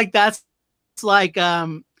think like that's like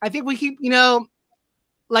I think we keep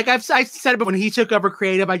like I've said it, but when he took over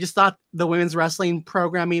creative, I just thought the women's wrestling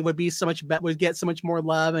programming would be so much better, would get so much more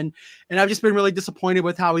love, and I've just been really disappointed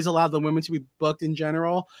with how he's allowed the women to be booked in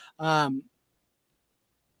general. For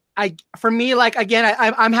me, like again,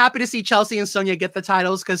 I'm happy to see Chelsea and Sonya get the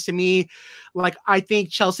titles, because to me, like I think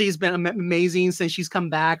Chelsea has been amazing since she's come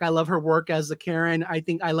back. I love her work as a Karen. I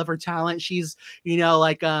think I love her talent. She's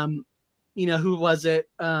like who was it?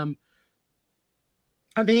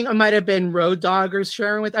 I think it might have been Road Dogg or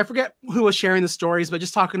sharing with, I forget who was sharing the stories, but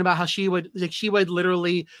just talking about how she would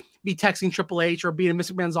literally be texting Triple H or be in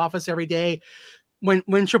Mr. McMahon's office every day.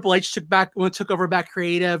 When Triple H took over back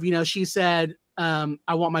creative, she said, I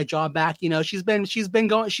want my job back. She's been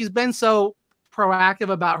so proactive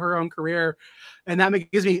about her own career. And that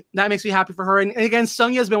makes me happy for her. And again,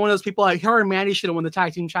 Sonya's been one of those people, like her and Mandy should have won the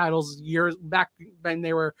tag team titles years back when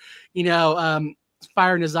they were,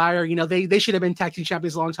 Fire and Desire. They should have been tag team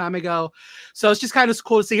champions a long time ago. So it's just kind of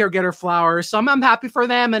cool to see her get her flowers. So I'm happy for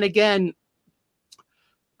them. And again,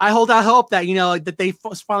 I hold out hope that that they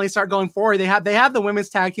finally start going forward. They have the women's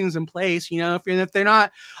tag teams in place. If they're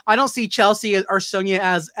not, I don't see Chelsea or Sonya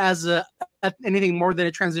as anything more than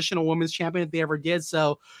a transitional women's champion if they ever did.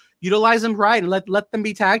 So utilize them right and let them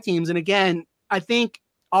be tag teams. And again, I think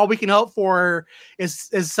all we can hope for is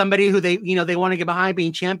somebody who they want to get behind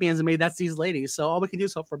being champions, and maybe that's these ladies. So all we can do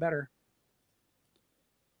is hope for better.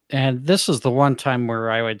 And this is the one time where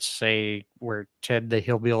I would say where Ted the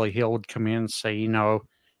Hillbilly Hill would come in and say,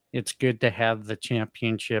 it's good to have the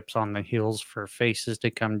championships on the heels for faces to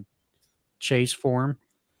come chase for them.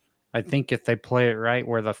 I think if they play it right,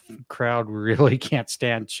 where the crowd really can't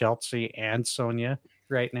stand Chelsea and Sonya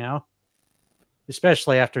right now,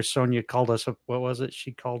 especially after Sonya called us, what was it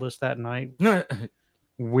she called us that night?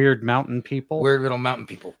 Weird mountain people. Weird little mountain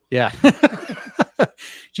people. Yeah.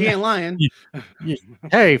 She ain't lying.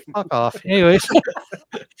 Hey, fuck off. Anyways,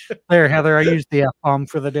 there, Heather, I used the F-bomb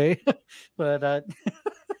for the day. But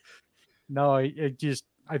no, I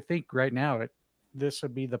think right now this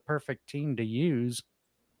would be the perfect team to use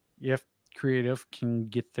if creative can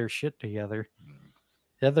get their shit together.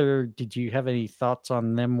 Heather, did you have any thoughts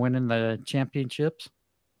on them winning the championships?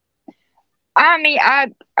 I mean,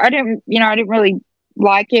 I didn't really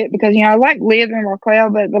like it because I like Liv and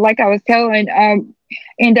Raquel, but like I was telling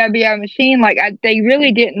NWO Machine, like they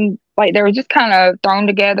really didn't, like they were just kind of thrown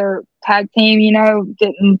together tag team,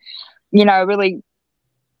 didn't really.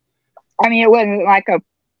 I mean, it wasn't like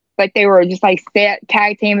they were just like set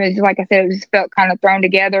tag team. It's just, like I said, it just felt kind of thrown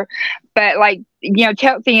together. But like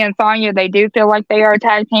Chelsea and Sonya, they do feel like they are a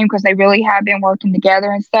tag team because they really have been working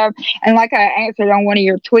together and stuff. And like I answered on one of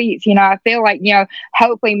your tweets, I feel like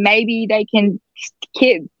hopefully maybe they can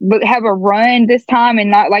have a run this time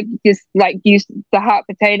and not like just like use the hot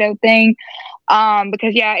potato thing.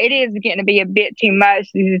 Because it is getting to be a bit too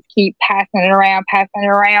much to just keep passing it around.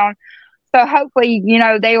 So hopefully,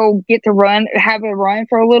 they'll get to have a run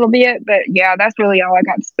for a little bit. But yeah, that's really all I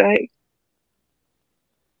got to say.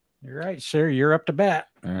 You're right, sir. You're up to bat.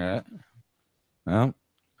 All right. Well,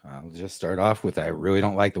 I'll just start off with I really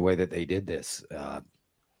don't like the way that they did this.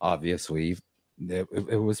 Obviously,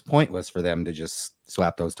 it was pointless for them to just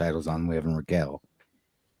slap those titles on Liv and Raquel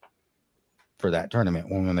for that tournament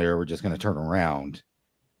when they were just going to turn around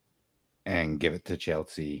and give it to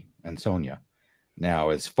Chelsea and Sonya. Now,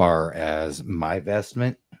 as far as my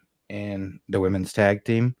investment in the women's tag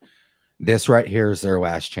team, this right here is their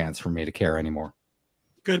last chance for me to care anymore.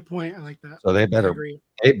 Good point. I like that. So they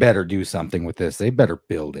better do something with this. They better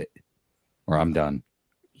build it, or I'm done.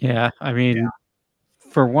 Yeah, I mean,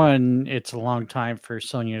 for one, it's a long time for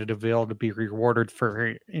Sonya Deville to be rewarded for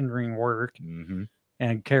her in-ring work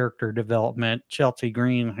and character development. Chelsea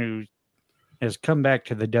Green, who has come back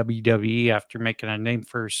to the WWE after making a name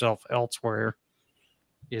for herself elsewhere,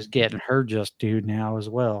 is getting her just due now as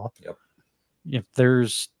well. Yep. If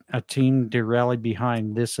there's a team to rally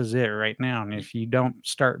behind, this is it right now. And if you don't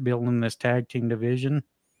start building this tag team division,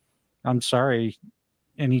 I'm sorry.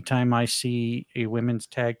 Anytime I see a women's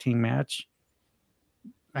tag team match,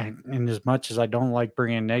 and as much as I don't like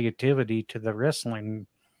bringing negativity to the wrestling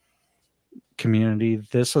community,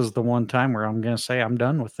 this is the one time where I'm going to say I'm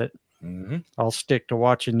done with it. Mm-hmm. I'll stick to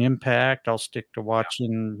watching Impact. I'll stick to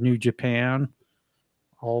watching New Japan.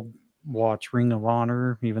 I'll watch Ring of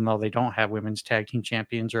Honor, even though they don't have women's tag team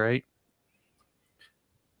champions, right?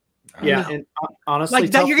 Yeah, No. and honestly,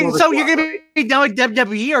 Like that, tough you're love gonna as well. be done with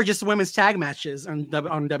WWE or just women's tag matches on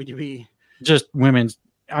WWE? Just women's.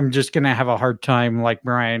 I'm just gonna have a hard time, like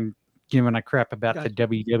Brian, giving a crap about Gotcha. the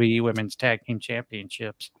WWE Women's Tag Team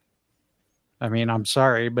Championships. I mean, I'm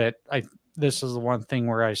sorry, but this is the one thing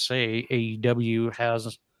where I say AEW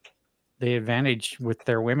has the advantage with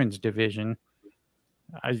their women's division.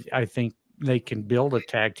 I think they can build a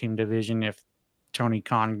tag team division if Tony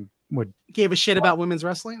Khan would Gave a shit about women's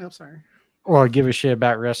wrestling. I'm sorry. well give a shit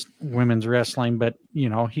about women's wrestling, but you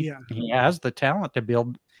know he has the talent to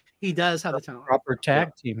build He does have a the talent. proper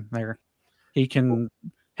tag team there. He can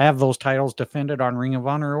have those titles defended on Ring of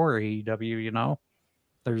Honor or AEW. You know,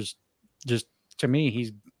 there's just to me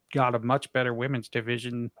he's got a much better women's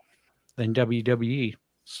division than WWE.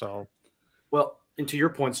 So, Well, and to your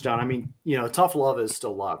points, John, I mean, you know, tough love is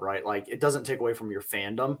still love, right? Like it doesn't take away from your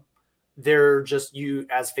fandom. They're just you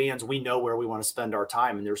as fans, we know where we want to spend our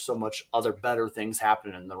time, and there's so much other better things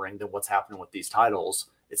happening in the ring than what's happening with these titles.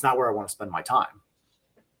 It's not where I want to spend my time.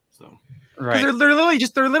 So right. They're literally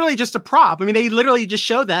just a prop. I mean, they literally just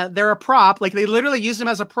show that they're a prop. Like they literally use them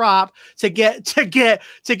as a prop to get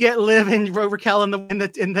Liv and Raquel in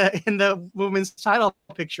the women's title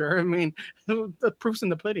picture. I mean, the proof's in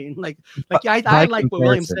the pudding. Like I like what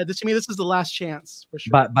William said. To me, this is the last chance for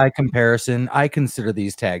sure. But by comparison, I consider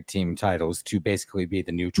these tag team titles to basically be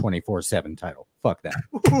the new 24/7 title. Fuck that.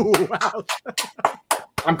 Ooh, wow.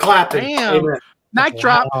 I'm clapping. Damn. Mic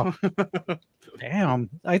drop. Damn.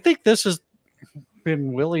 I think this has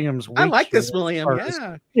been William's week. I like this, William.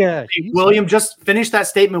 Yeah. William, just finish that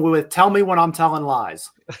statement with "Tell me when I'm telling lies."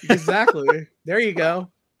 Exactly. There you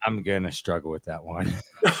go. I'm gonna struggle with that one.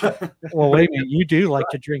 Well, wait a minute. You do like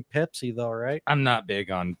to drink Pepsi, though, right? I'm not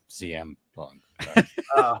big on CM Punk.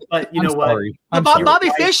 But you know what? Sorry.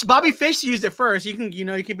 Bobby Fish used it first. You can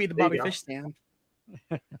be the Bobby Fish stand.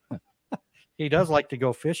 He does like to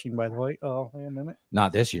go fishing, by the way. Oh, wait a minute.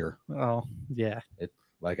 Not this year. Oh, yeah.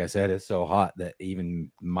 Like I said, it's so hot that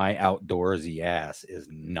even my outdoorsy ass is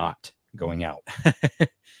not going out.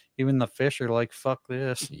 Even the fish are like, fuck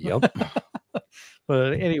this. Yep.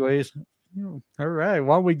 But anyways, all right.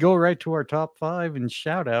 Why don't we go right to our top 5 and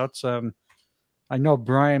shout outs? I know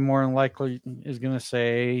Brian more than likely is going to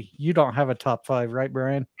say you don't have a top 5, right,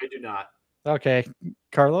 Brian? I do not. Okay.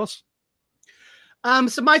 Carlos?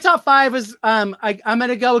 So my top 5 is I'm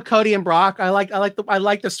gonna go with Cody and Brock. I like the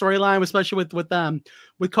storyline, especially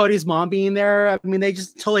with Cody's mom being there. I mean, they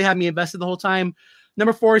just totally had me invested the whole time.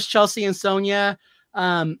 Number 4 is Chelsea and Sonya.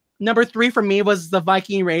 Number 3 for me was the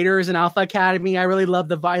Viking Raiders and Alpha Academy. I really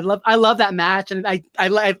love I love that match, and I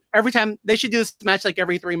every time they should do this match like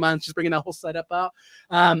every 3 months, just bringing that whole setup out.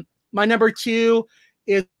 My number 2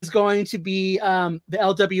 is going to be the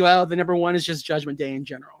LWL. The number 1 is just Judgment Day in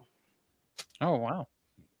general. Oh, wow.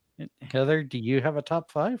 Heather, do you have a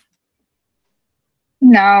top 5?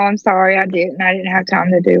 No, I'm sorry, I didn't. I didn't have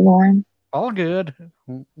time to do one. All good.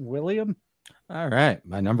 William? All right.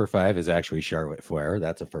 My number 5 is actually Charlotte Flair.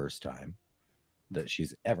 That's a first time that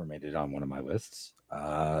she's ever made it on one of my lists.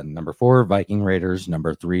 Number 4, Viking Raiders.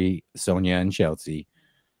 Number 3, Sonya and Chelsea.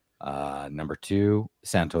 Number 2,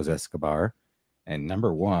 Santos Escobar. And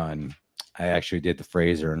number 1, I actually did the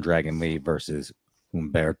Fraser and Dragon Lee versus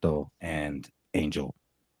Humberto and Angel.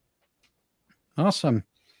 Awesome.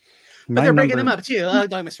 But they're breaking them up too.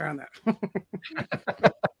 Don't mess around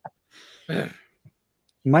that.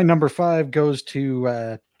 My number 5 goes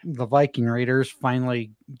to the Viking Raiders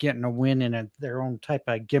finally getting a win in their own type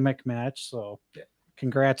of gimmick match. So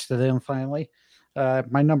congrats to them finally.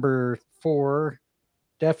 My number 4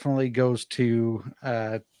 definitely goes to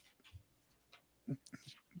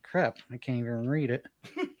crap. I can't even read it.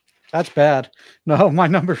 That's bad. No, my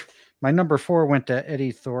number 4 went to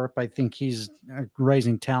Eddie Thorpe. I think he's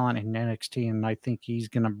raising talent in NXT, and I think he's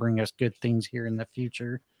going to bring us good things here in the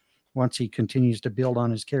future once he continues to build on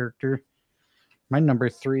his character. My number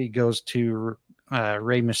 3 goes to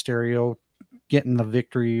Rey Mysterio getting the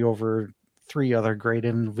victory over 3 other great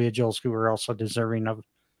individuals who are also deserving of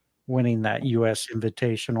winning that U.S.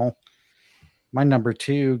 Invitational. My number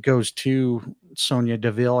 2 goes to Sonya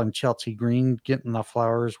Deville and Chelsea Green getting the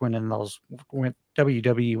flowers, winning those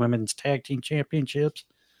WWE Women's Tag Team Championships.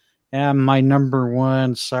 And my number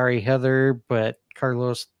 1, sorry, Heather, but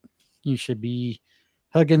Carlos, you should be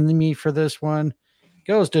hugging me for this one,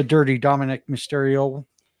 goes to Dirty Dominic Mysterio,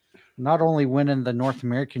 not only winning the North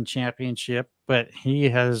American Championship, but he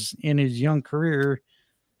has, in his young career,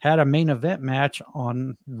 had a main event match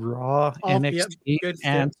on Raw, NXT, good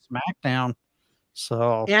and SmackDown.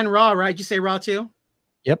 So and Raw, right? Did you say Raw too?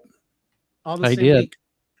 Yep, all the I same did. week.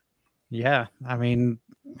 Yeah, I mean,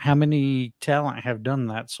 how many talent have done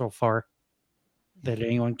that so far that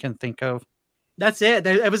anyone can think of? That's it.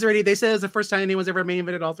 It was already. They said it was the first time anyone's ever main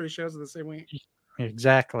evented all 3 shows in the same week.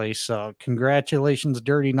 Exactly. So congratulations,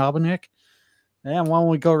 Dirty Nobinik. And why don't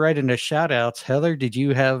we go right into shout outs? Heather, did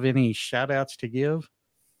you have any shout outs to give?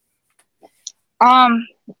 NWM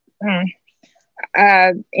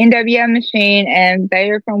Machine and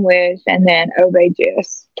Vader from Wish, and then Obey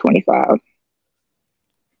Jess 25.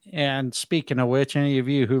 And speaking of which, any of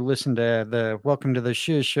you who listened to the Welcome to the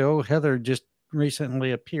Shiz show, Heather just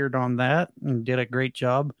recently appeared on that and did a great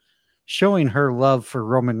job showing her love for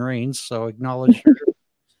Roman Reigns. So acknowledge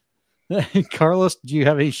her. Carlos, do you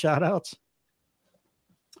have any shout outs?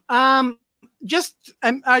 Just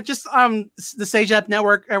the Sage Up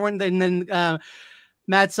Network, everyone, and then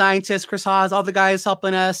Mad Scientist, Chris Haas, all the guys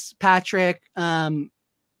helping us, Patrick,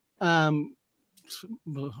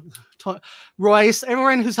 Royce,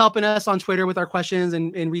 everyone who's helping us on Twitter with our questions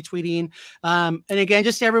and retweeting. And again,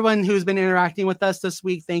 just everyone who's been interacting with us this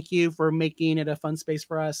week, thank you for making it a fun space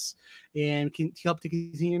for us and can help to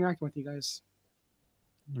continue interacting with you guys.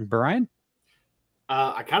 Brian?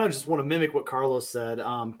 I kind of just want to mimic what Carlos said,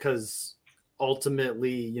 because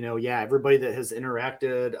ultimately, everybody that has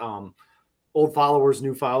interacted, old followers,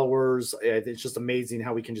 new followers, it's just amazing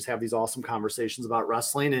how we can just have these awesome conversations about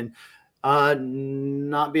wrestling and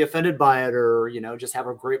not be offended by it, or just have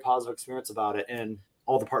a great positive experience about it. And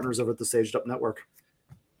all the partners over at the Saged Up Network.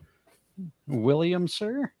 William,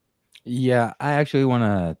 sir? Yeah, I actually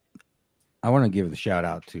want to give the shout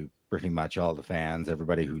out to pretty much all the fans,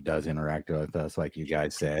 everybody who does interact with us, like you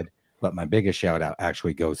guys said. But my biggest shout out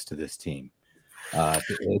actually goes to this team.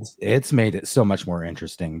 It's made it so much more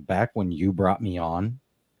interesting. Back when you brought me on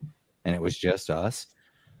and it was just us,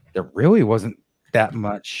 there really wasn't that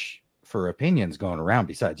much for opinions going around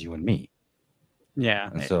besides you and me. Yeah.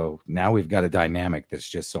 And so now we've got a dynamic that's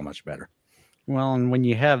just so much better. Well, and when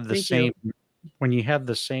you have the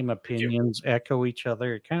same opinions echo each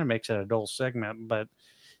other, it kind of makes it a dull segment, but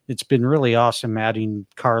it's been really awesome adding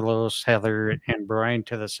Carlos, Heather, and Brian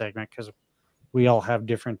to the segment because we all have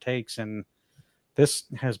different takes, and this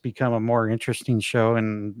has become a more interesting show,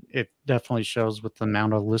 and it definitely shows with the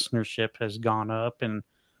amount of listenership has gone up, and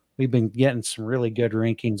we've been getting some really good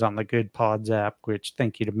rankings on the Good Pods app, which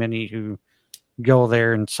thank you to many who go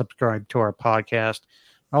there and subscribe to our podcast.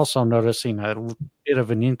 Also noticing a bit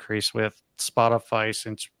of an increase with Spotify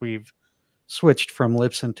since we've switched from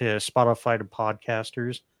Libsyn to Spotify to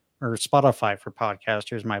podcasters, or Spotify for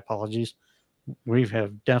podcasters. My apologies. We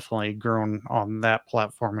have definitely grown on that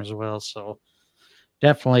platform as well. So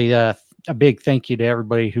definitely a big thank you to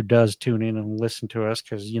everybody who does tune in and listen to us,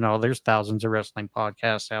 because, there's thousands of wrestling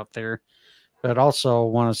podcasts out there. But also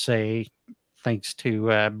want to say thanks to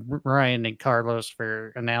Ryan and Carlos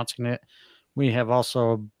for announcing it. We have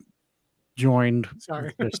also joined.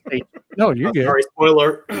 Sorry. No, you're good. Sorry,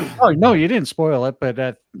 spoiler. Oh, no, you didn't spoil it,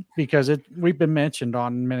 but because we've been mentioned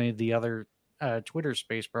on many of the other Twitter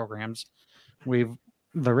space programs.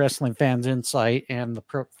 The Wrestling Fans Insight and the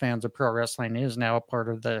Fans of Pro Wrestling is now a part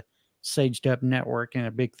of the Sage Up Network, and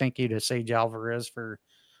a big thank you to Sage Alvarez for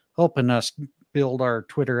helping us build our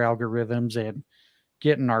Twitter algorithms and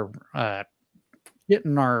getting our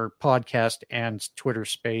podcast and Twitter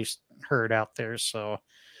space heard out there. So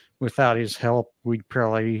without his help, we'd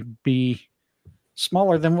probably be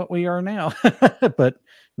smaller than what we are now. But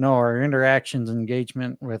no, our interactions and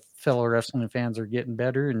engagement with fellow wrestling fans are getting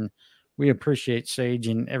better, and we appreciate Sage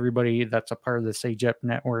and everybody that's a part of the Sage Up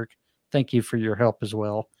Network. Thank you for your help as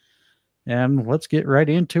well. And let's get right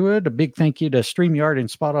into it. A big thank you to StreamYard and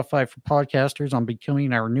Spotify for podcasters on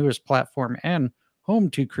becoming our newest platform and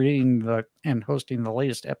home to creating and hosting the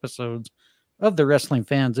latest episodes of the Wrestling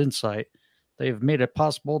Fans Insight. They've made it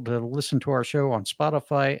possible to listen to our show on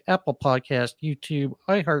Spotify, Apple Podcast, YouTube,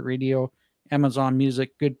 iHeartRadio, Amazon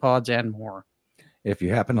Music, Good Pods, and more. If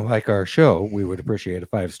you happen to like our show, we would appreciate a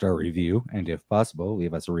 5-star review, and if possible,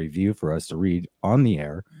 leave us a review for us to read on the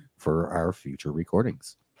air for our future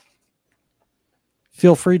recordings.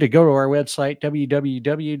 Feel free to go to our website,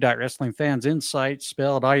 www.wrestlingfansinsight,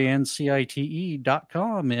 spelled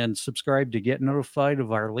INCITE.com, and subscribe to get notified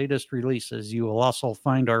of our latest releases. You will also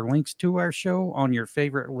find our links to our show on your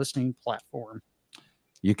favorite listening platform.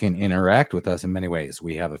 You can interact with us in many ways.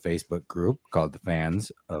 We have a Facebook group called the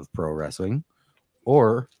Fans of Pro Wrestling,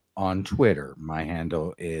 or on Twitter. My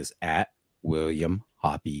handle is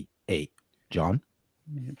 @WilliamHoppy8. John?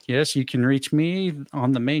 Yes, you can reach me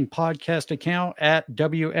on the main podcast account at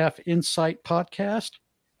WF Insight Podcast.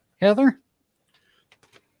 Heather?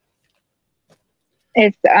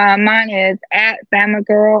 It's mine is at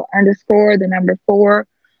Famagirl _4__EVA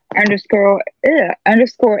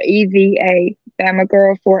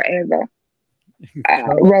Famagirl forever.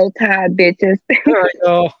 Roll Tide, bitches. There I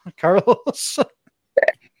go, Carlos.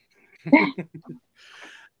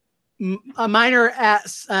 Mine are at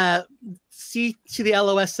C to the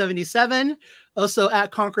LOS 77, also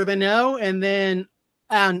at Conquer the No, and then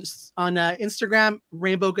on Instagram,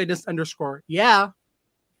 Rainbow Goodness _. Yeah.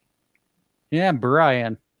 Yeah,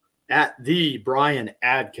 Brian. At the Brian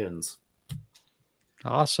Adkins.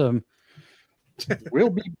 Awesome.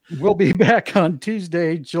 We'll be back on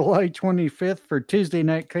Tuesday, July 25th for Tuesday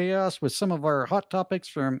Night Chaos with some of our hot topics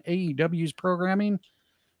from AEW's programming.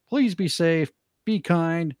 Please be safe, be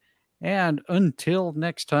kind, and until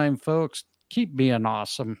next time, folks, keep being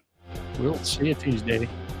awesome. We'll see you Tuesday.